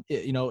beat them.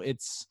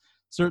 It's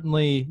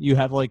certainly, you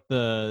have like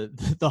the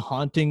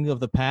haunting of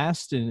the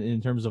past in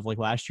terms of like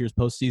last year's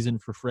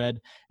postseason for Fred,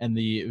 and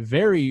the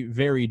very,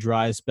 very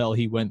dry spell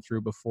he went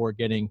through before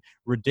getting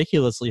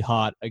ridiculously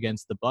hot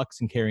against the Bucks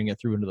and carrying it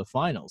through into the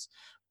finals.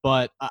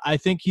 But I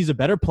think he's a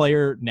better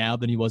player now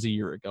than he was a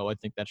year ago. I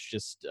think that's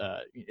just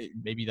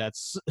maybe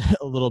that's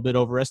a little bit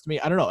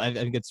overestimated. I don't know. I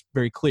think it's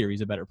very clear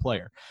he's a better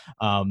player.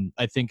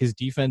 I think his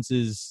defense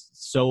is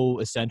so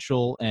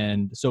essential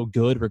and so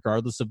good,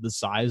 regardless of the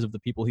size of the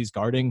people he's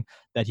guarding,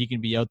 that he can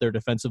be out there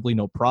defensively,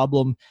 no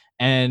problem.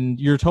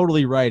 And you're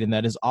totally right in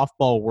that his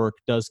off-ball work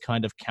does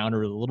kind of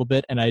counter it a little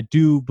bit. And I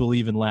do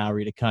believe in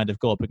Lowry to kind of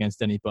go up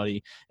against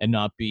anybody and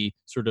not be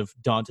sort of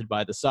daunted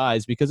by the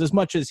size, because as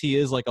much as he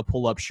is like a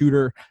pull-up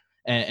shooter,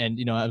 and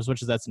as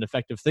much as that's an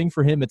effective thing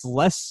for him, it's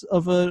less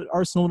of an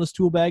arsenal in his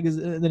tool bag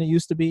than it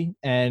used to be.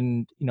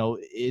 And,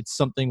 it's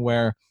something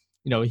where,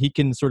 he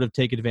can sort of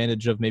take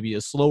advantage of maybe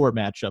a slower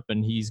matchup,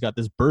 and he's got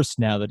this burst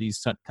now that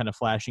he's kind of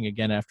flashing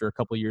again after a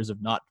couple of years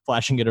of not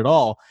flashing it at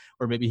all,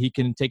 or maybe he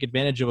can take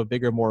advantage of a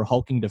bigger, more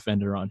hulking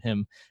defender on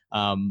him.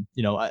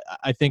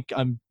 I think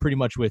I'm pretty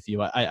much with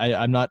you.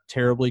 I'm not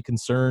terribly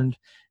concerned.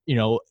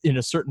 In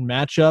a certain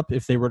matchup,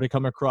 if they were to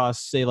come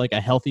across, say, like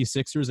a healthy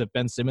Sixers, if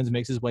Ben Simmons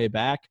makes his way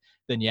back,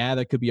 then yeah,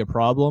 that could be a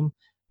problem.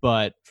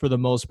 But for the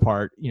most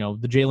part,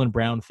 the Jaylen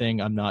Brown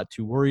thing, I'm not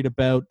too worried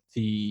about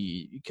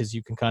because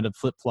you can kind of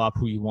flip flop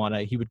who you want.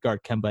 He would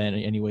guard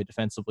Kemba anyway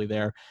defensively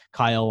there.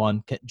 Kyle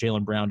on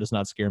Jaylen Brown does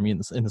not scare me in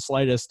the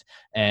slightest.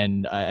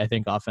 And I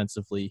think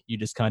offensively, you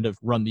just kind of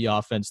run the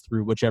offense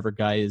through whichever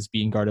guy is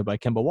being guarded by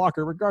Kemba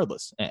Walker,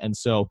 regardless. And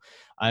so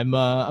I'm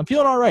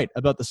feeling all right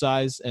about the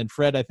size. And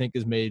Fred, I think,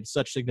 has made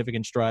such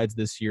significant strides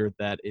this year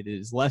that it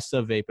is less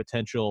of a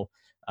potential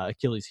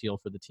Achilles heel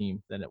for the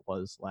team than it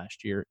was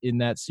last year in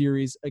that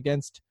series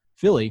against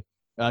Philly.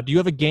 Do you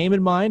have a game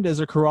in mind as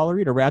a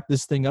corollary to wrap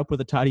this thing up with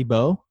a tidy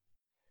bow?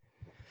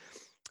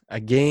 A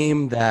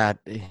game that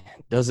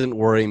doesn't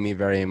worry me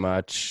very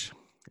much.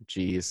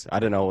 Geez, I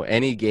don't know.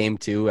 Any game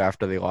 2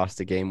 after they lost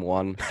to game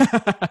 1.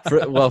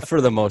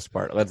 For the most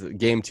part,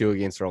 game 2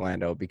 against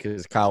Orlando,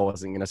 because Kyle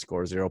wasn't going to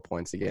score 0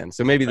 points again.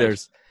 So maybe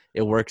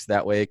it works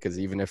that way, because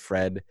even if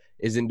Fred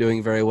isn't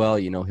doing very well,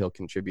 he'll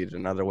contribute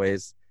in other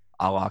ways,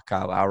 a la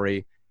Kyle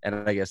Lowry. And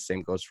I guess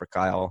same goes for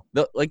Kyle.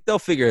 They'll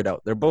figure it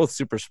out. They're both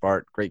super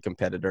smart, great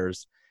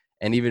competitors.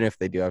 And even if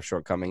they do have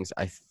shortcomings,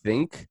 I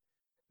think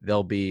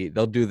they'll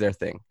do their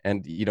thing.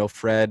 And,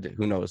 Fred,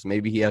 who knows,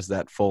 maybe he has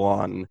that full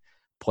on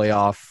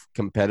playoff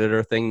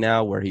competitor thing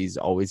now where he's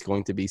always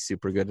going to be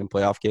super good in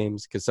playoff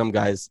games, because some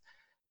guys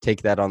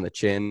take that on the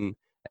chin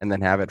and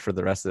then have it for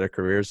the rest of their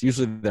careers.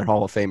 Usually they're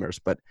Hall of Famers,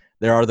 but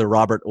there are the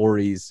Robert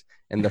Ory's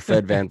and the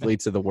Fred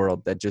VanVleets of the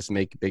world that just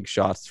make big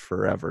shots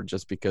forever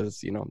just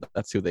because,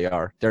 that's who they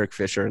are. Derek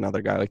Fisher,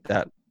 another guy like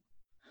that.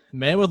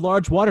 Man with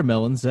large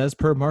watermelons, as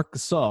per Marc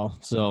Gasol.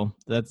 So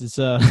that's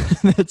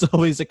that's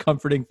always a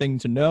comforting thing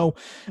to know.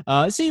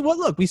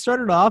 Look, we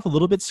started off a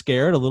little bit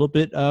scared, a little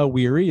bit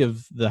weary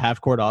of the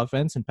half-court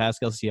offense and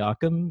Pascal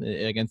Siakam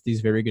against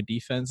these very good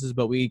defenses,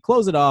 but we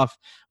close it off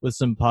with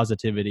some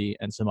positivity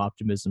and some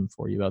optimism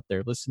for you out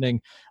there listening.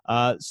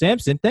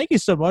 Samson, thank you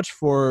so much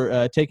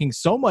for taking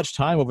so much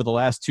time over the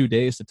last 2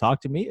 days to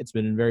talk to me. It's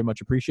been very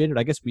much appreciated.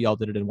 I guess we all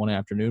did it in one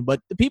afternoon, but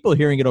the people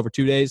hearing it over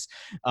 2 days,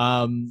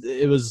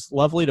 it was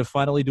lovely to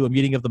finally do a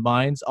meeting of the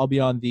minds. I'll be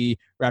on the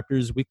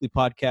Raptors weekly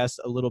podcast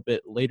a little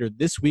bit later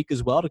this week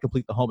as well to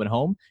complete the home and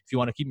home. If you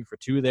want to keep me for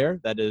 2 there,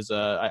 that is,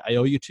 I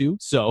owe you 2.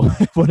 So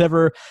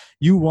whatever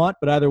you want,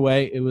 but either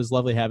way, it was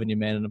lovely having you,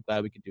 man. And I'm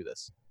glad we could do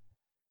this.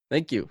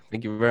 Thank you.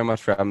 Thank you very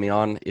much for having me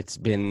on. It's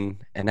been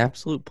an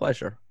absolute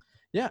pleasure.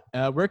 Yeah.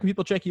 Where can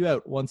people check you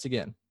out once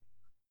again?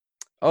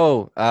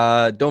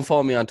 Don't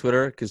follow me on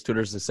Twitter because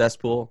Twitter's a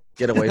cesspool.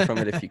 Get away from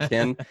it if you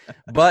can.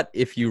 But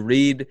if you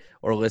read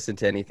or listen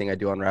to anything I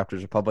do on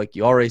Raptors Republic,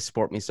 you already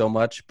support me so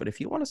much. But if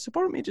you want to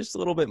support me just a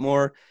little bit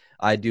more,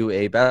 I do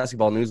a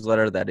basketball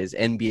newsletter that is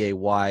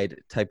NBA-wide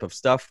type of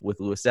stuff with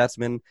Louis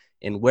Zatzman,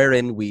 and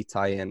wherein we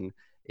tie in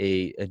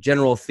a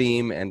general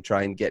theme and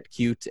try and get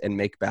cute and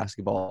make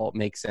basketball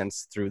make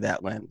sense through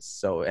that lens.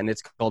 So, and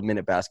it's called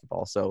Minute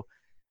Basketball. So,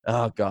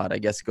 oh, God, I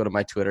guess go to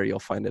my Twitter. You'll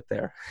find it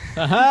there.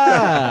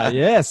 Aha!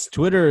 Yes,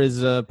 Twitter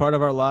is part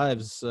of our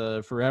lives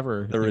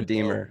forever. The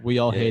Redeemer. We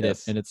all hate it,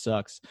 and it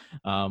sucks.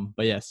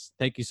 But, yes,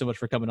 thank you so much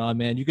for coming on,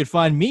 man. You can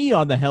find me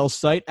on the Hell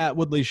site at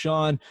Woodley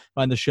Sean.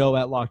 Find the show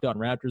at Locked On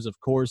Raptors, of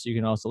course. You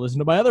can also listen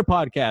to my other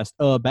podcast,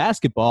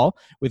 Basketball,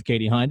 with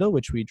Katie Heindel,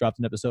 which we dropped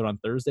an episode on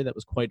Thursday. That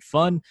was quite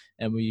fun,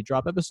 and we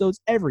drop episodes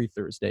every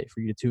Thursday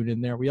for you to tune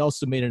in there. We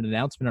also made an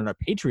announcement on our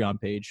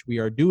Patreon page. We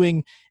are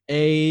doing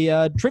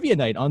a trivia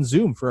night on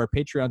Zoom for our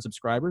Patreon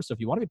subscribers. So if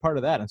you want to be part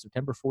of that on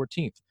September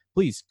 14th,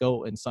 please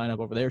go and sign up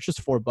over there. It's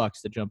just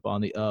 $4 to jump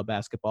on the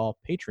Basketball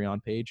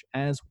Patreon page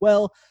as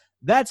well.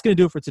 That's going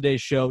to do it for today's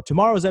show.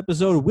 Tomorrow's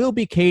episode will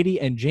be Katie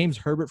and James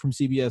Herbert from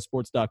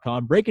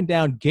CBSSports.com breaking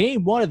down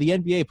Game 1 of the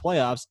NBA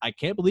playoffs. I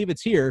can't believe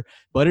it's here,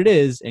 but it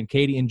is, and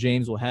Katie and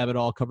James will have it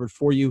all covered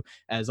for you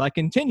as I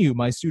continue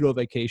my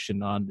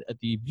pseudo-vacation on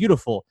the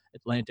beautiful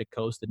Atlantic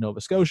coast of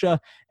Nova Scotia,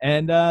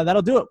 and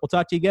that'll do it. We'll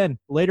talk to you again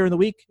later in the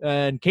week,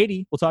 and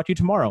Katie, we'll talk to you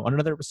tomorrow on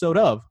another episode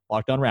of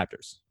Locked On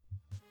Raptors.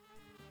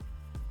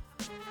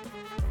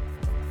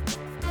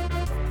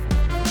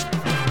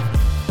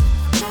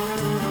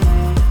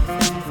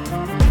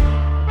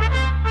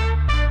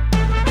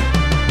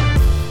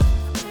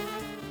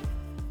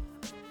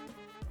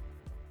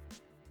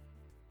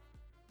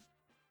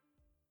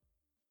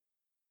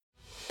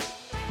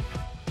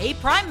 Hey,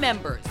 Prime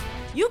members,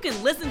 you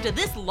can listen to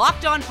this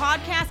Locked On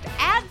podcast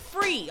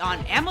ad-free on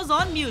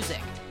Amazon Music.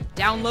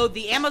 Download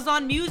the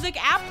Amazon Music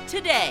app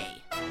today.